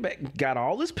came back, got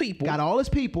all his people.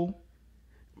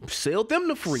 Sailed them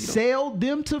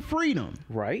to freedom.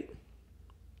 Right.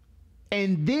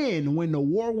 And then when the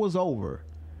war was over,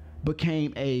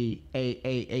 became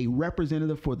a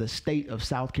representative for the state of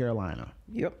South Carolina.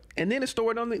 Yep. And then the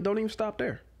story don't even stop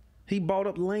there. He bought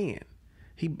up land.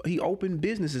 He opened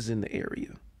businesses in the area.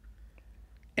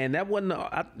 And that wasn't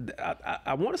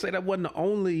I want to say that wasn't the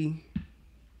only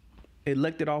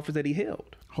elected office that he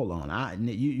held. Hold on. I'm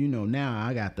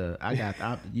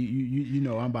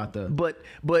about to. But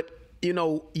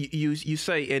you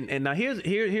say, and now here's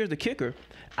the kicker.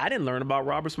 I didn't learn about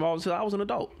Robert Smalls until I was an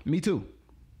adult. Me too.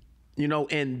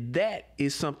 And that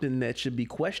is something that should be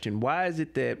questioned. Why is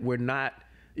it that we're not,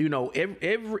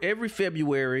 every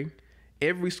February,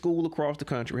 every school across the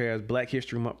country has Black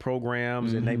History Month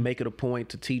programs, and they make it a point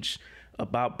to teach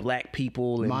about black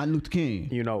people and Martin Luther King.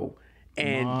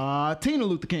 And Martin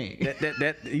Luther King. That's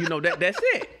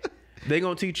it. They're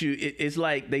gonna teach you. It's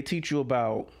like they teach you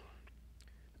about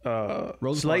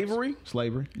slavery,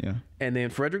 yeah, and then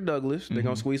Frederick Douglass. They're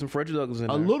gonna squeeze some Frederick Douglass in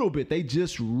there. A little bit. They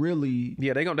just really,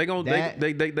 they're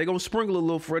gonna sprinkle a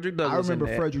little Frederick Douglass. I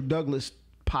remember Frederick Douglass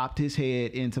popped his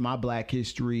head into my Black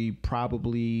history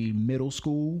probably middle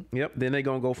school. Yep. Then they're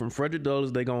gonna go from Frederick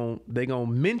Douglass. They gonna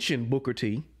mention Booker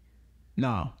T.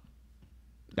 No,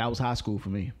 that was high school for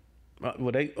me.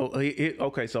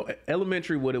 So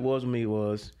elementary, what it was with me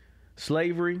was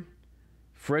slavery,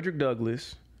 Frederick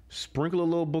Douglass, sprinkle a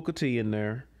little Booker T in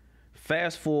there.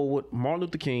 Fast forward, Martin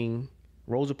Luther King,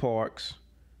 Rosa Parks.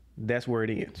 That's where it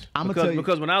ends.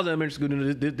 Because when I was in elementary school,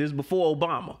 this is before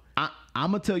Obama. I'm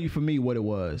gonna tell you for me what it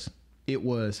was. It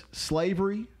was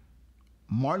slavery,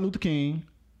 Martin Luther King,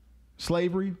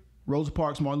 slavery, Rosa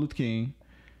Parks, Martin Luther King,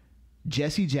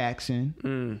 Jesse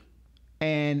Jackson,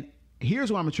 and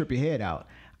here's why I'm gonna trip your head out.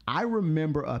 I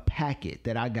remember a packet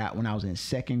that I got when I was in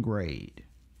second grade,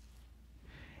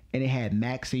 and it had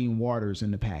Maxine Waters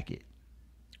in the packet,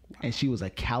 and she was a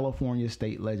California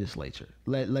state legislator.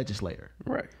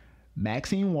 Right.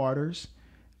 Maxine Waters,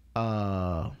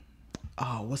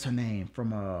 what's her name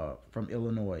from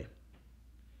Illinois?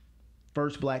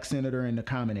 First black senator in the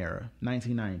Common Era,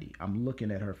 1990. I'm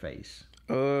looking at her face.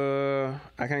 I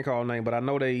can't call her name, but I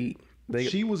know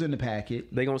she was in the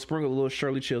packet. They gonna sprinkle a little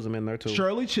Shirley Chisholm in there too.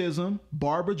 Shirley Chisholm,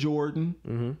 Barbara Jordan,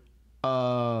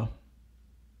 and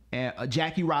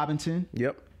Jackie Robinson.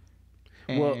 Yep.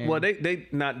 Well, they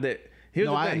not that. Here's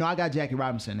the thing. I got Jackie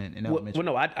Robinson in elementary.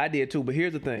 Well, no, I did too. But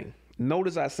here's the thing.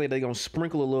 Notice I say they're gonna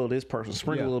sprinkle a little of this person,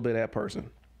 sprinkle a little bit of that person.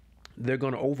 They're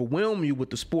gonna overwhelm you with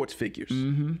the sports figures.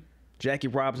 Mm-hmm. Jackie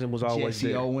Robinson was always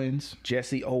there. Owens.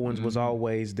 Jesse Owens was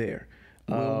always there.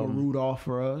 Wilma Rudolph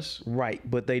for us. Right,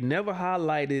 but they never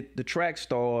highlighted the track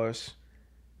stars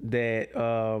that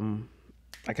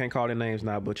I can't call their names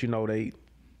now, but you know the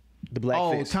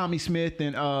Black Fist. Tommy Smith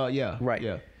and yeah. Right.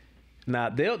 Yeah. Now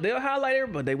they'll highlight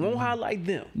everybody, but they won't highlight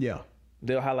them. Yeah.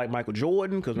 They'll highlight Michael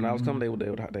Jordan because when I was coming, they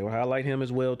would highlight him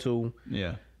as well too.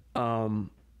 Yeah.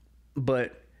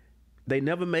 But they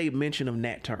never made mention of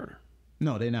Nat Turner.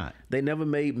 No, they're not. They never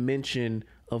made mention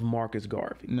of Marcus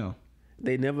Garvey. No.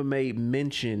 They never made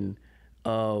mention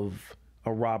of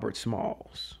a Robert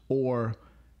Smalls. Or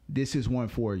this is one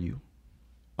for you.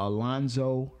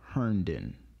 Alonzo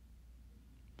Herndon,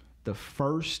 the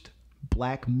first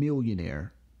black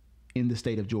millionaire in the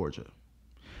state of Georgia.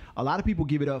 A lot of people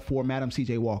give it up for Madam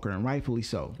C.J. Walker, and rightfully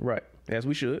so. Right, as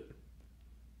we should.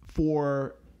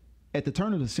 At the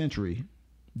turn of the century,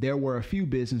 there were a few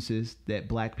businesses that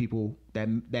black people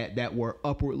that were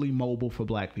upwardly mobile for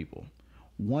black people.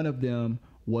 One of them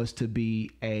was to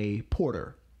be a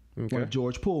porter, one of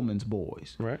George Pullman's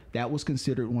boys. Right. That was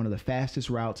considered one of the fastest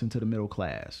routes into the middle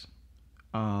class.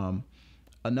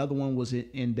 Another one was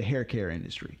in the hair care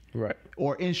industry. Right.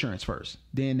 Or insurance first,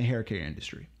 then the hair care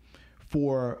industry.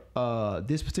 For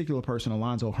this particular person,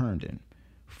 Alonzo Herndon,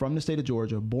 from the state of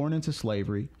Georgia, born into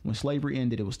slavery. When slavery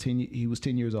ended, he was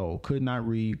 10 years old, could not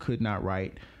read, could not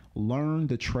write, learned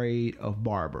the trade of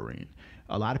barbering.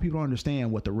 A lot of people don't understand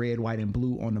what the red, white, and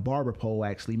blue on the barber pole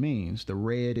actually means. The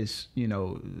red is,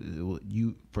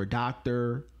 for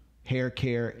doctor, hair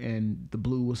care, and the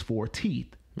blue was for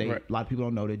teeth. Right. A lot of people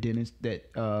don't know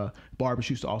that barbers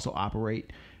used to also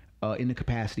operate in the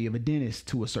capacity of a dentist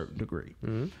to a certain degree.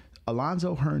 Mm-hmm.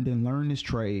 Alonzo Herndon learned his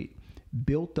trade,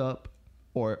 built up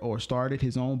or started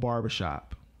his own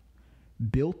barbershop,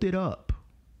 built it up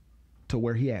to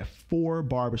where he had 4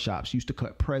 barbershops, used to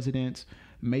cut presidents,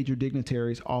 major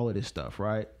dignitaries, all of this stuff,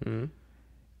 right? Mm-hmm.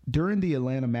 During the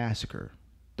Atlanta massacre,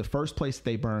 the first place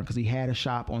they burned, because he had a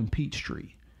shop on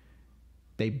Peachtree,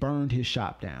 they burned his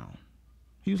shop down.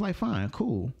 He was like, fine,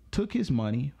 cool. Took his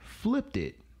money, flipped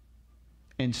it,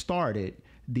 and started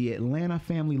the Atlanta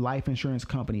Family Life Insurance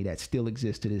Company that still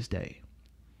exists to this day.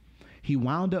 He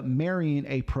wound up marrying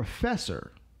a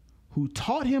professor who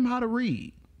taught him how to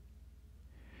read,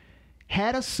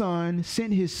 had a son,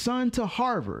 sent his son to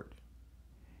Harvard,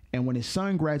 and when his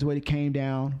son graduated, came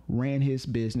down, ran his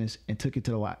business, and took it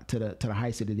to the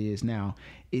heights that it is now.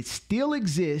 It still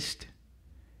exists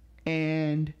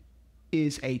and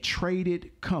is a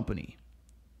traded company.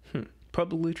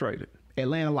 Publicly traded.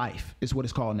 Atlanta Life is what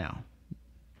it's called now.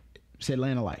 It's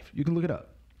Atlanta Life. You can look it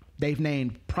up. They've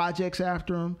named projects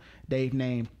after him. They've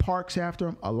named parks after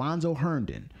him. Alonzo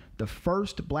Herndon, the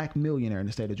first black millionaire in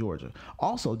the state of Georgia.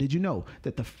 Also, did you know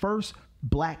that the first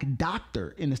black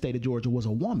doctor in the state of Georgia was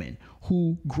a woman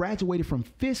who graduated from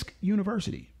Fisk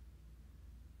University?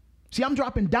 See, I'm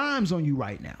dropping dimes on you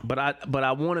right now. But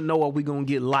I want to know, are we going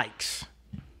to get likes?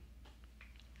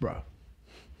 Bro.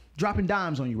 Dropping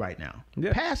dimes on you right now.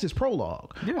 Yeah. Past is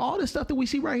prologue. Yeah. All this stuff that we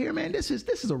see right here, man, this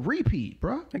is a repeat,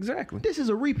 bro. Exactly. This is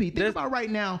a repeat. Think about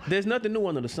right now. There's nothing new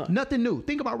under the sun. Nothing new.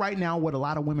 Think about right now what a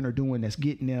lot of women are doing that's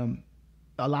getting them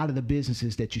a lot of the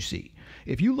businesses that you see.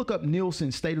 If you look up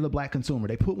Nielsen's State of the Black Consumer,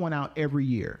 they put one out every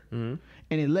year. Mm-hmm.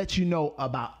 And it lets you know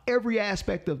about every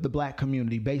aspect of the black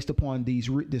community based upon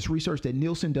this research that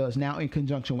Nielsen does now in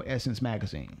conjunction with Essence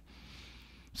Magazine.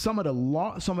 Some of the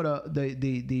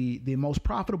most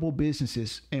profitable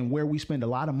businesses and where we spend a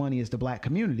lot of money as the black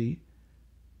community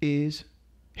is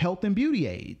health and beauty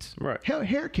aids, right?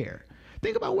 Hair care.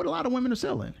 Think about what a lot of women are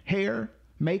selling: hair,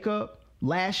 makeup,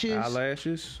 lashes,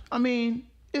 eyelashes. I mean,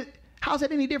 how's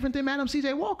that any different than Madam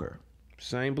C.J. Walker?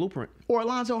 Same blueprint. Or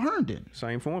Alonzo Herndon.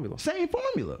 Same formula. Same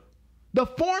formula. The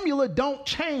formula don't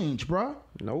change, bro.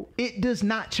 Nope. It does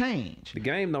not change. The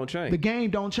game don't change. The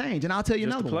game don't change, and I'll tell you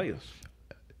Just another the one. players.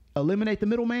 Eliminate the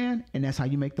middleman, and that's how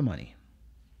you make the money.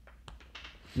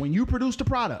 When you produce the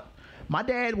product, my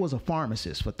dad was a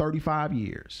pharmacist for 35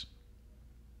 years.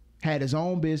 Had his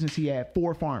own business. He had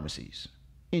 4 pharmacies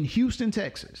in Houston,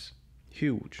 Texas.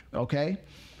 Huge. Okay.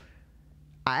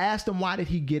 I asked him, why did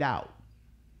he get out?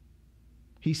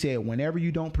 He said, whenever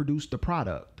you don't produce the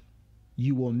product,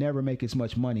 you will never make as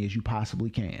much money as you possibly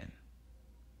can.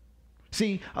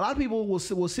 See, a lot of people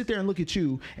will sit there and look at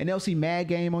you, and they'll see Mad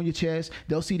Game on your chest.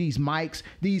 They'll see these mics,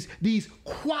 these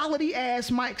quality ass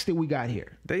mics that we got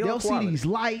here. They'll see these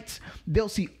lights. They'll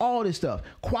see all this stuff.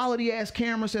 Quality ass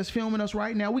cameras that's filming us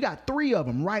right now. We got 3 of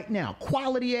them right now.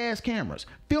 Quality ass cameras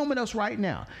filming us right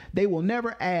now. They will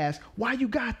never ask why you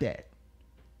got that.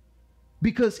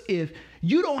 Because if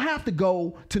you don't have to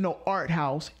go to no art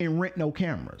house and rent no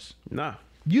cameras. Nah.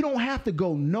 You don't have to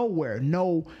go nowhere,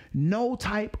 no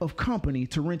type of company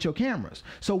to rent your cameras.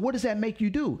 So what does that make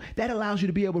you do? That allows you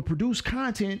to be able to produce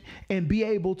content and be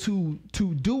able to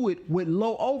do it with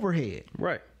low overhead.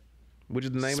 Right. Which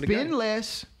is the name of the game. Spend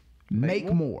less,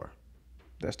 make more.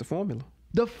 That's the formula.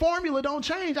 The formula don't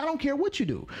change. I don't care what you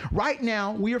do. Right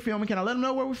now, we are filming. Can I let them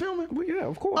know where we're filming? Well, yeah,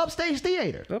 of course. Upstage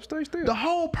Theater. Upstage Theater. The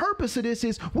whole purpose of this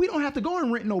is we don't have to go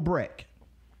and rent no break.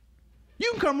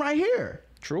 You can come right here.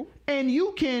 True. And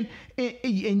you can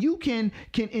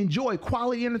enjoy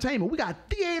quality entertainment. We got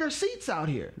theater seats out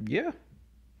here. Yeah.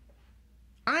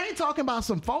 I ain't talking about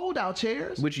some fold out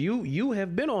chairs. Which you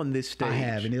have been on this stage. I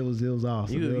have, and it was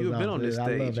awesome. You've been on this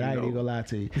stage. I love it. I ain't even gonna lie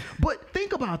to you. But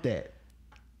think about that.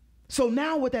 So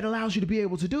now what that allows you to be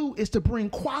able to do is to bring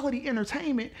quality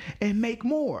entertainment and make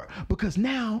more. Because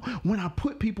now when I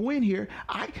put people in here,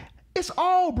 it's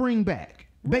all bring back.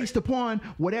 Right. Based upon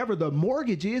whatever the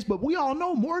mortgage is, but we all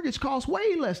know mortgage costs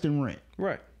way less than rent.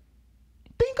 Right.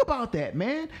 Think about that,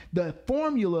 man. The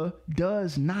formula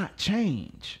does not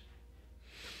change.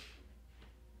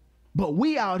 But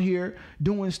we out here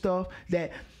doing stuff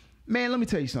that, man, let me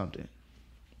tell you something.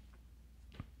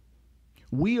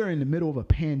 We are in the middle of a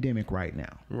pandemic right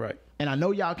now. Right. And I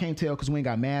know y'all can't tell because we ain't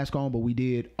got masks on, but we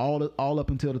did all up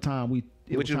until the time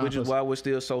which is why we're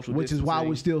still social distancing. Which is why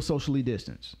we're still socially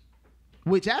distanced.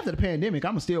 Which after the pandemic,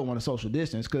 I'm still want to social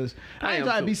distance because I ain't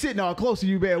trying to be sitting all close to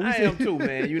you, man. I am too,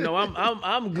 man. You know,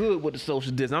 I'm good with the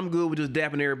social distance. I'm good with just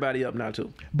dapping everybody up now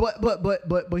too. But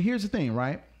here's the thing,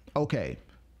 right? Okay.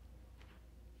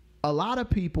 A lot of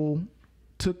people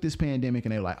took this pandemic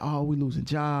and they're like, oh, we losing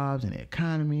jobs and the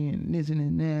economy and this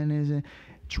and that and this and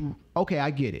true. Okay,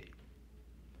 I get it.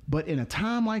 But in a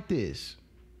time like this,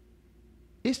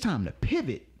 it's time to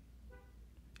pivot.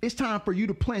 It's time for you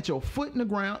to plant your foot in the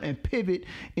ground and pivot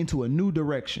into a new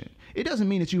direction. It doesn't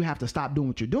mean that you have to stop doing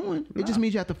what you're doing. It just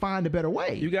means you have to find a better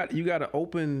way. You got to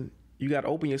open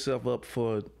yourself up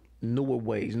for newer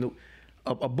ways.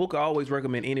 A book I always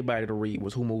recommend anybody to read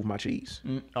was Who Moved My Cheese.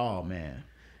 Oh man.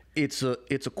 It's a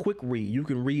quick read. You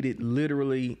can read it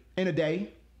literally in a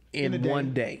day. In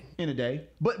one day. In a day.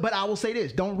 But I will say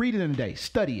this, don't read it in a day.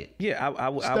 Study it. Yeah,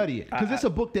 I study it. Because it's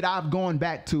a book that I've gone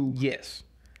back to. Yes.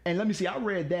 And let me see, I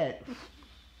read that.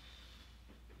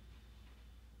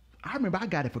 I remember I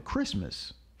got it for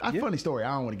Christmas. Funny story.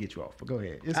 I don't want to get you off, but go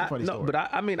ahead. It's a funny story. But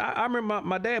I remember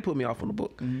my dad put me off on the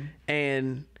book. Mm-hmm.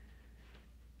 And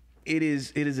it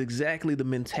is exactly the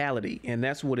mentality. And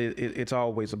that's what it's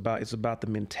always about. It's about the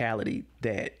mentality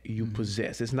that you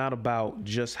possess. It's not about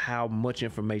just how much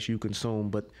information you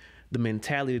consume, but the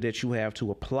mentality that you have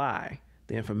to apply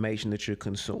the information that you're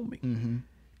consuming. Mm-hmm.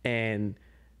 And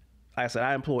like I said,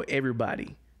 I implore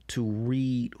everybody to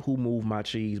read Who Moved My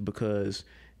Cheese because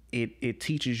it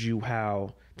teaches you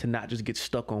how to not just get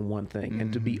stuck on one thing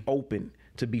and to be open,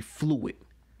 to be fluid.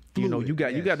 You know, you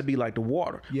got to be like the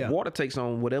water. Yeah. Water takes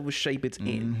on whatever shape it's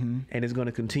in, and it's going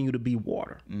to continue to be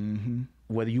water. Mm-hmm.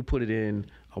 Whether you put it in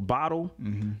a bottle,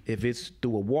 if it's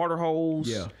through a water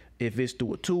hose, if it's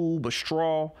through a tube, a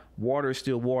straw, water is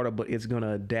still water, but it's going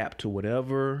to adapt to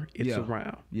whatever it's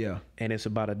around. Yeah. And it's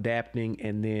about adapting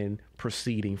and then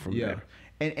proceeding from there.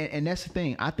 And that's the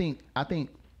thing. I think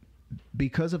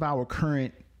because of our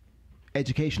current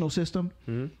educational system,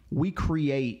 we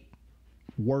create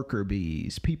worker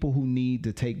bees, people who need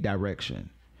to take direction.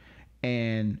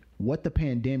 And what the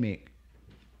pandemic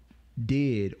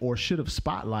did or should have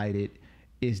spotlighted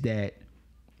is that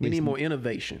we need more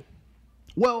innovation.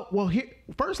 Well, here,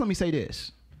 first let me say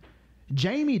this.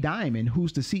 Jamie Dimon,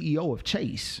 who's the CEO of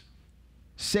Chase,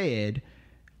 said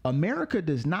America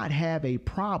does not have a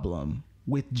problem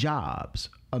with jobs.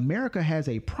 America has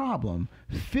a problem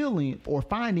filling or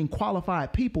finding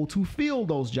qualified people to fill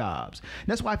those jobs.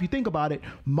 That's why if you think about it,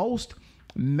 most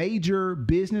major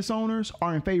business owners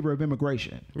are in favor of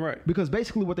immigration. Right. Because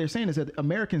basically what they're saying is that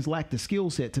Americans lack the skill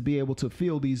set to be able to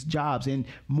fill these jobs, and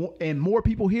more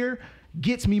people here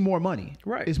gets me more money.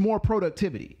 Right. It's more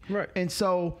productivity. Right. And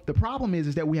so the problem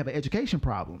is that we have an education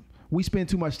problem. We spend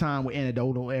too much time with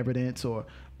anecdotal evidence or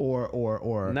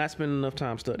not spending enough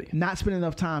time studying. Not spending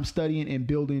enough time studying and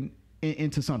building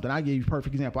into something. I'll give you a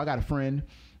perfect example. I got a friend,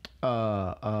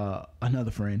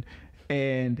 another friend,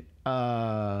 and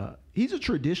he's a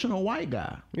traditional white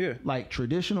guy. Yeah. Like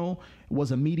traditional,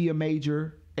 was a media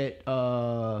major at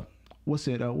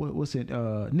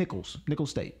Nichols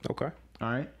State. Okay. All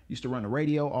right. Used to run the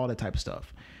radio, all that type of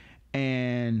stuff.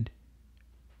 And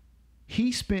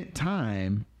he spent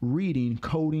time reading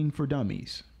Coding for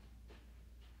Dummies.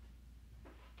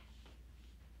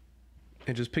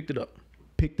 And just picked it up.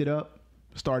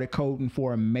 Started coding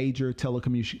for a major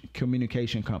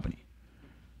telecommunication company.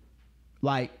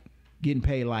 like getting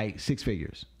paid like six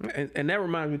figures. And that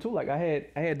reminds me too. Like I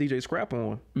had DJ Scrap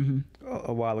on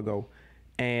a while ago,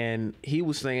 and he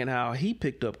was saying how he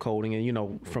picked up coding,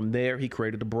 and from there he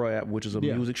created the Bro app, which is a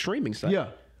music streaming site. Yeah.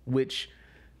 Which,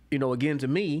 again, to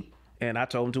me, and I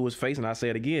told him to his face, and I say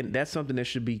it again, that's something that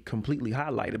should be completely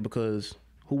highlighted, because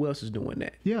who else is doing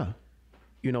that? Yeah.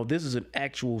 This is an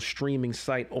actual streaming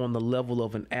site on the level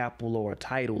of an Apple or a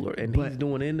Tidal, and he's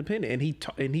doing it independent,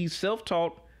 and he's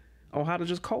self-taught on how to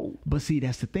just code. But see,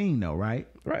 that's the thing, though, right?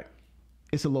 Right.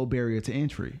 It's a low barrier to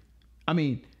entry. I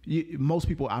mean, most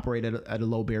people operate at a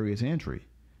low barrier to entry.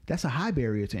 That's a high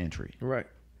barrier to entry. Right.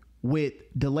 With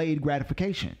delayed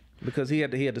gratification. Because he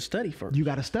had to study first. You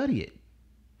got to study it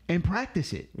and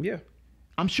practice it. Yeah.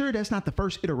 I'm sure that's not the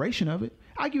first iteration of it.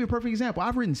 I'll give you a perfect example.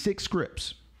 I've written 6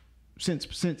 scripts since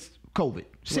COVID.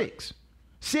 6. Right.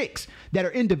 6 that are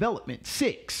in development.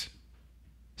 6.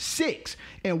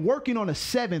 And working on a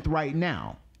 7th right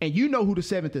now. And you know who the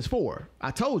 7th is for.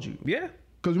 I told you. Yeah.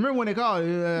 Because remember when they called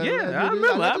it? I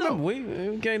remember.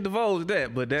 We can't divulge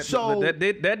that. But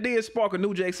that did spark a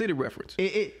New Jack City reference.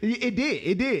 It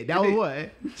did. That was what?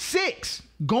 6.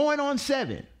 Going on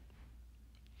 7.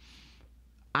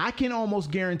 I can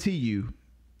almost guarantee you,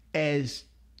 as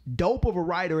dope of a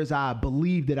writer as I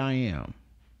believe that I am,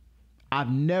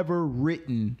 I've never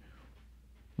written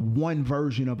one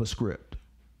version of a script.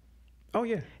 Oh,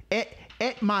 yeah.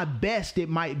 At my best, it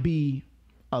might be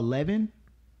 11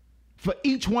 for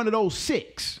each one of those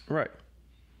 6. Right.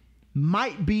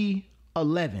 Might be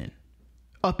 11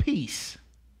 a piece.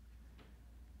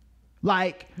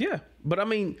 Like, yeah, but I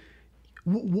mean,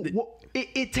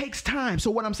 it takes time.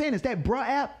 So what I'm saying is that Bro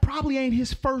app probably ain't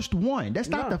his first one. That's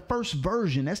not the first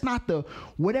version. That's not the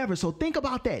whatever. So think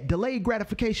about that. Delayed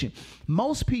gratification.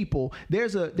 Most people,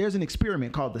 there's an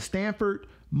experiment called the Stanford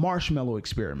Marshmallow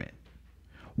Experiment,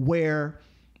 where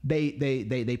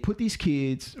they put these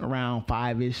kids around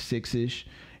 5-ish, 6-ish,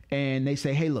 and they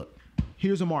say, hey, look,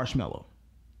 here's a marshmallow.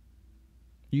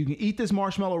 You can eat this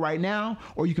marshmallow right now,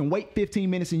 or you can wait 15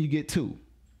 minutes and you get 2.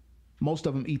 Most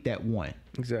of them eat that one.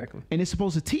 Exactly. And it's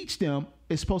supposed to teach them,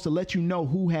 it's supposed to let you know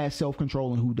who has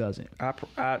self-control and who doesn't.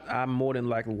 I more than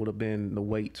likely would have been the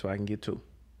wait so I can get 2.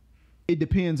 It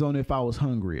depends on if I was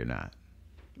hungry or not.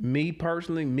 Me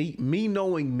personally, me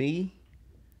knowing me,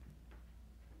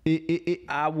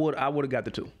 I would have got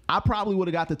the 2. I probably would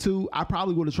have got the 2. I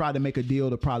probably would have tried to make a deal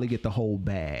to probably get the whole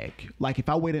bag. Like if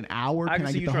I wait an hour, can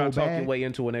I get the whole bag? I can see you trying to talk your way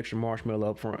into an extra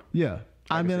marshmallow up front. Yeah.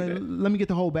 I mean, let me get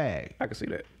the whole bag. I can see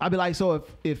that. I'd be like, so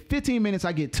if 15 minutes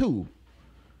I get 2,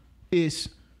 it's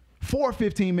 4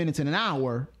 15 minutes in an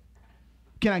hour.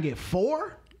 Can I get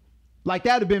 4? Like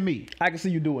that'd have been me. I can see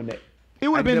you doing that. It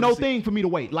would have been no thing for me to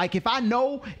wait. Like if I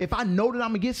know that I'm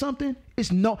gonna get something,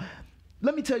 it's no.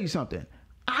 Let me tell you something.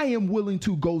 I am willing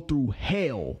to go through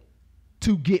hell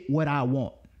to get what I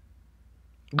want.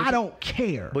 I don't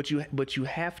care. But you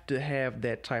have to have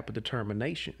that type of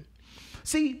determination.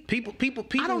 See, people.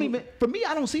 I don't even. For me,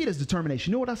 I don't see it as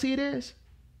determination. You know what I see it as?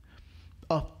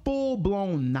 A full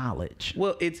blown knowledge.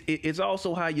 Well, it's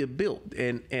also how you're built,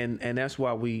 and that's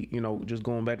why we, just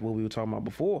going back to what we were talking about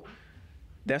before.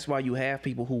 That's why you have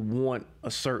people who want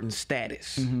a certain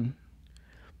status,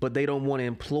 but they don't want to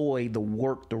employ the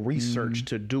work, the research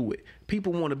to do it.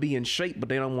 People want to be in shape, but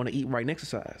they don't want to eat right and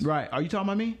exercise. Right? Are you talking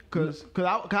about me? Because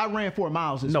I ran 4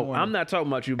 miles this morning. No, I'm not talking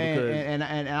about you because and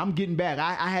I'm getting back.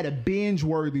 I had a binge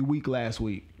worthy week last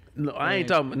week. No, I ain't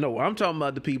talking. No, I'm talking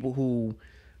about the people who,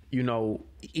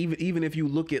 even if you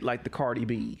look at like the Cardi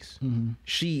B's,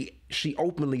 she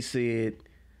openly said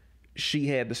she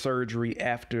had the surgery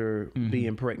after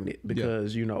being pregnant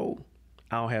because I don't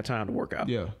have time to work out.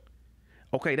 Yeah.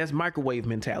 Okay, that's microwave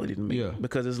mentality to me. Yeah.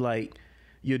 Because it's like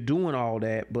you're doing all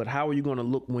that, but how are you going to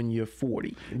look when you're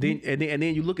 40? And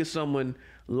then you look at someone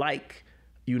like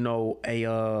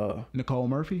a Nicole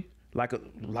Murphy, like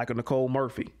a Nicole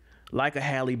Murphy, like a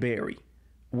Halle Berry,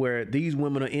 where these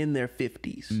women are in their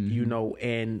 50s,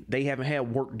 and they haven't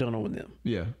had work done on them.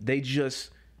 Yeah, they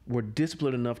just were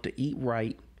disciplined enough to eat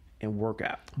right and work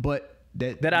out. But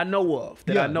that I know of.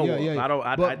 I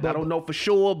don't know for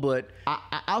sure, but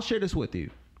I'll share this with you.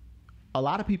 A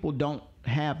lot of people don't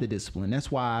have the discipline. That's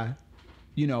why,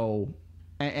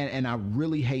 and I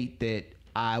really hate that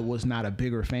I was not a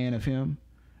bigger fan of him,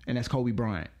 and that's Kobe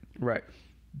Bryant. Right.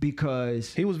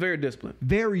 Because he was very disciplined.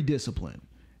 Very disciplined.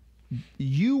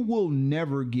 You will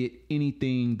never get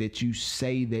anything that you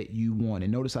say that you want.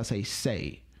 And notice I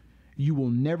say. You will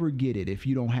never get it if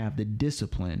you don't have the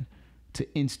discipline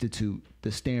to institute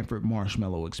the Stanford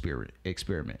Marshmallow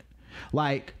experiment.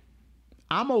 Like,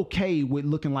 I'm okay with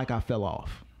looking like I fell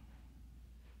off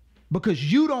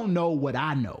because you don't know what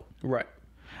I know. Right.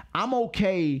 I'm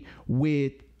okay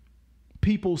with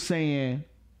people saying,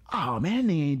 oh man,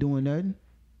 they ain't doing nothing.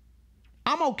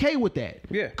 I'm okay with that.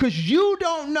 Yeah. Because you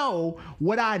don't know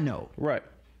what I know. Right.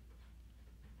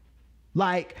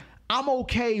 Like, I'm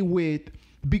okay with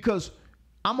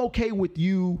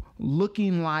you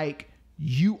looking like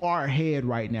you are ahead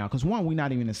right now. Because one, we're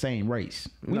not even in the same race.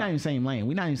 We're not even in the same lane.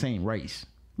 We're not in the same race.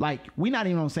 Like, we're not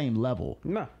even on the same level.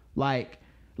 No. Like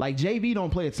JV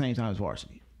don't play at the same time as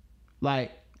varsity.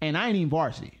 Like, and I ain't even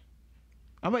varsity.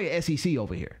 I'm like SEC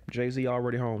over here. Jay-Z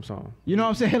Already Home song. You know what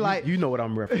I'm saying? Like, you know what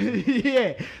I'm referencing.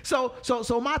 Yeah.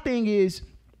 So my thing is,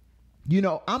 you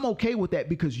know, I'm okay with that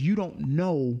because you don't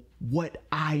know what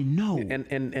I know. And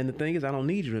the thing is, I don't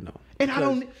need you to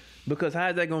know. Because how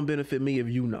is that going to benefit me if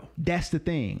you know? That's the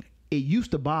thing. It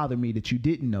used to bother me that you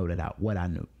didn't know what I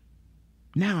knew.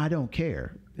 Now I don't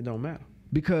care. It don't matter.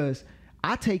 Because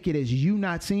I take it as you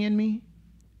not seeing me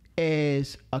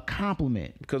as a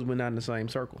compliment. Because we're not in the same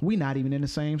circle. We're not even in the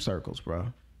same circles, bro.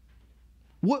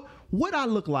 What I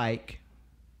look like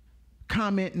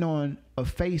commenting on a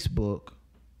Facebook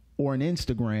or an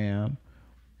Instagram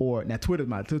or now Twitter's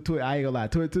my Twitter. I ain't gonna lie.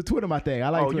 Twitter my thing. I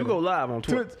like. Twitter. You go live on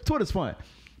Twitter. Twitter's fun.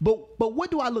 But what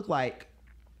do I look like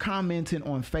commenting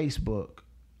on Facebook?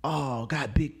 Oh,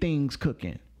 got big things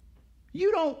cooking. You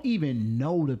don't even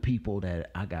know the people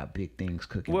that I got big things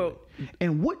cooking. Well, with.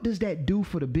 And what does that do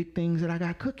for the big things that I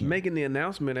got cooking? Making the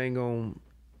announcement ain't gonna.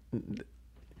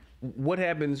 What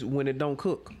happens when it don't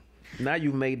cook? Now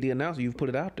you've made the announcement. You've put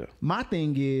it out there. My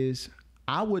thing is,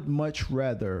 I would much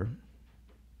rather.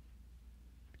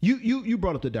 You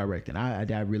brought up the directing.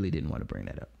 I really didn't want to bring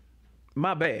that up.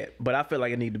 My bad, but I feel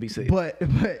like it needed to be said. But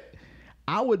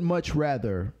I would much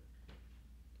rather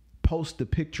post a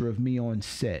picture of me on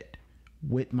set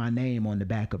with my name on the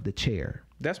back of the chair.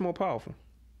 That's more powerful.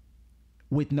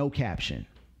 With no caption.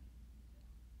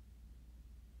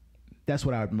 That's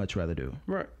what I would much rather do.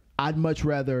 Right. I'd much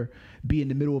rather be in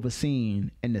the middle of a scene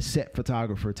and the set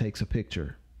photographer takes a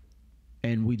picture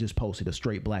and we just posted a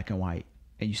straight black and white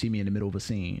and you see me in the middle of a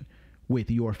scene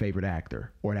with your favorite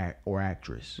actor or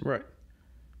actress. Right.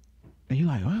 And you're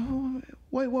like, oh,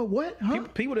 wait, what? Huh?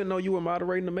 People didn't know you were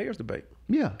moderating the mayor's debate.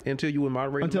 Yeah. Until you were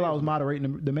moderating. Until I was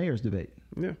moderating the mayor's debate.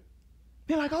 Yeah.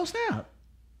 They're like, oh snap,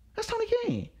 that's Tony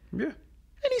King. Yeah.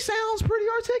 And he sounds pretty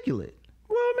articulate.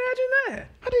 Well, imagine that.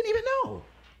 I didn't even know.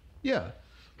 Yeah.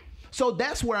 So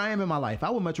that's where I am in my life. I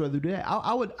would much rather do that.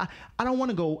 I don't want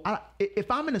to go.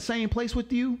 If I'm in the same place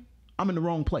with you, I'm in the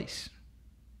wrong place.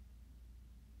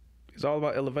 It's all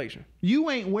about elevation. You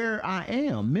ain't where I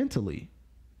am mentally,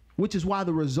 which is why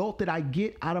the result that I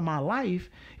get out of my life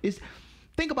is,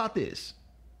 think about this.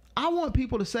 I want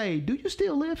people to say, do you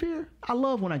still live here? I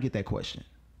love when I get that question.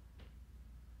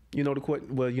 You know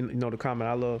the comment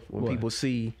I love when people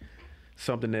see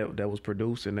something that was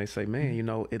produced and they say, man, you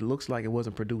know, it looks like it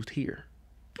wasn't produced here.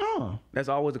 Oh. That's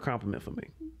always a compliment for me.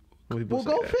 Well,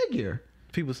 go figure.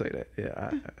 People say that.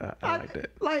 Yeah, I like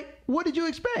that. Like, what did you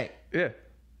expect? Yeah.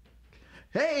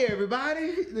 Hey,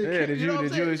 everybody. Yeah, did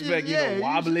you expect,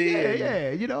 wobbly?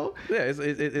 Yeah, you know? Yeah,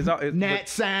 it's Nat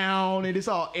sound, and it's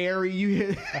all airy. You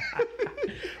hear.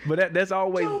 But that's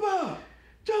always... Joba!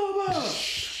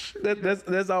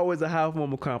 That's always a high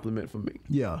form of compliment for me.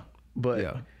 Yeah.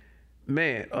 But,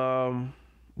 man,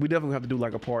 we definitely have to do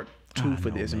like a part 2 for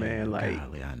this, man. Like,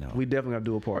 golly, I know. We definitely have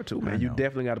to do a part 2, man. You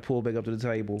definitely got to pull back up to the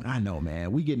table. I know,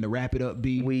 man. We getting to wrap it up,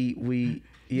 B.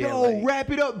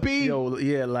 Wrap it up, B.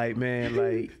 Like, man,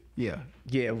 like,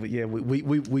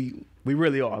 we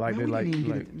really are. Like, man, we like, didn't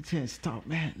even get a chance to talk,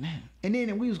 man. And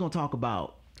then we was gonna talk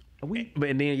about. We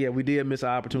did miss an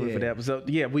opportunity for that. So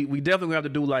we definitely have to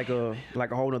do like a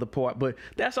whole nother part, but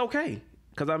that's okay.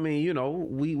 Cause I mean, you know,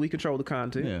 we control the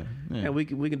content, and we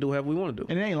can do whatever we want to do.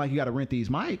 And it ain't like you got to rent these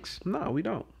mics. No, we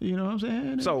don't. You know what I'm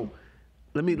saying? So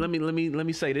let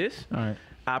me say this. All right.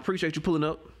 I appreciate you pulling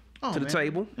up to the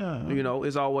table. Yeah. You know,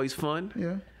 it's always fun.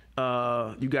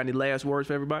 Yeah. You got any last words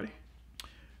for everybody?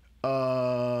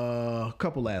 A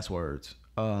couple last words.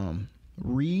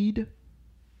 Read,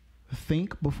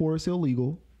 think before it's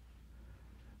illegal.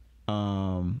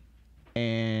 And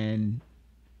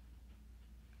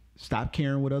stop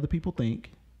caring what other people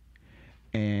think,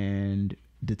 and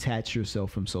detach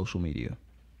yourself from social media.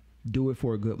 Do it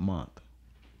for a good month,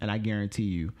 and I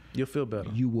guarantee you'll feel better.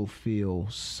 You will feel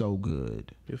so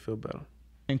good. You'll feel better.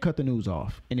 And cut the news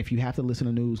off. And if you have to listen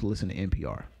to news, listen to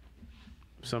NPR.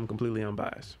 Something completely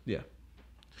unbiased. Yeah.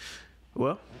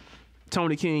 Well,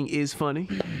 Tony King is funny,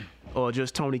 or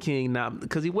just Tony King, not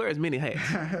because he wears many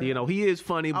hats. You know, he is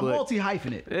funny, I'm but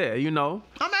multi-hyphenate. Yeah, you know.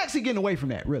 I'm actually getting away from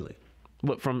that, really.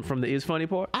 What, from the is funny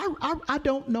part? I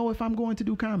don't know if I'm going to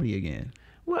do comedy again.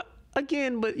 Well,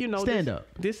 again, but you know, stand up.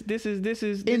 This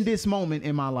is in this moment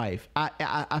in my life.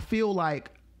 I feel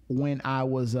like when I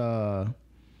was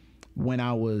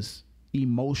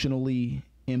emotionally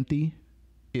empty,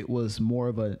 it was more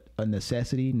of a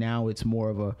necessity. Now it's more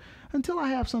of a until I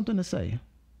have something to say.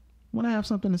 When I have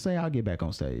something to say, I'll get back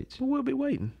on stage. We'll be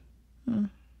waiting.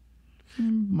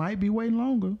 Might be waiting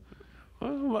longer.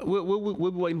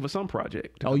 We'll be waiting for some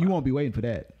project. Oh, you won't be waiting for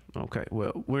that. Okay,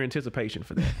 well, we're in anticipation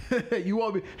for that. You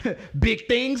won't be. Big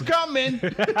things coming.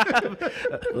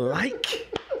 Like.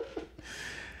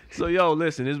 So, yo,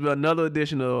 listen, this has been another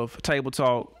edition of Table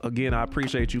Talk. Again, I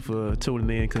appreciate you for tuning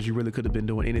in because you really could have been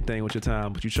doing anything with your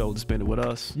time, but you chose to spend it with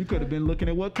us. You could have been looking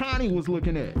at what Connie was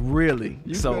looking at. Really?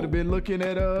 You could have been looking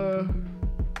at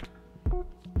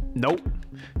Nope.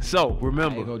 So,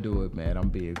 remember. I ain't gonna do it, man. I'm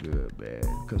being good, man.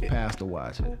 Because Pastor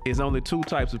watching. It's only two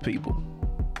types of people.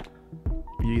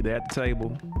 You're either at the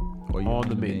table or on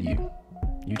the menu.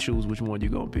 You choose which one you're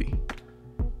gonna be.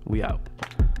 We out.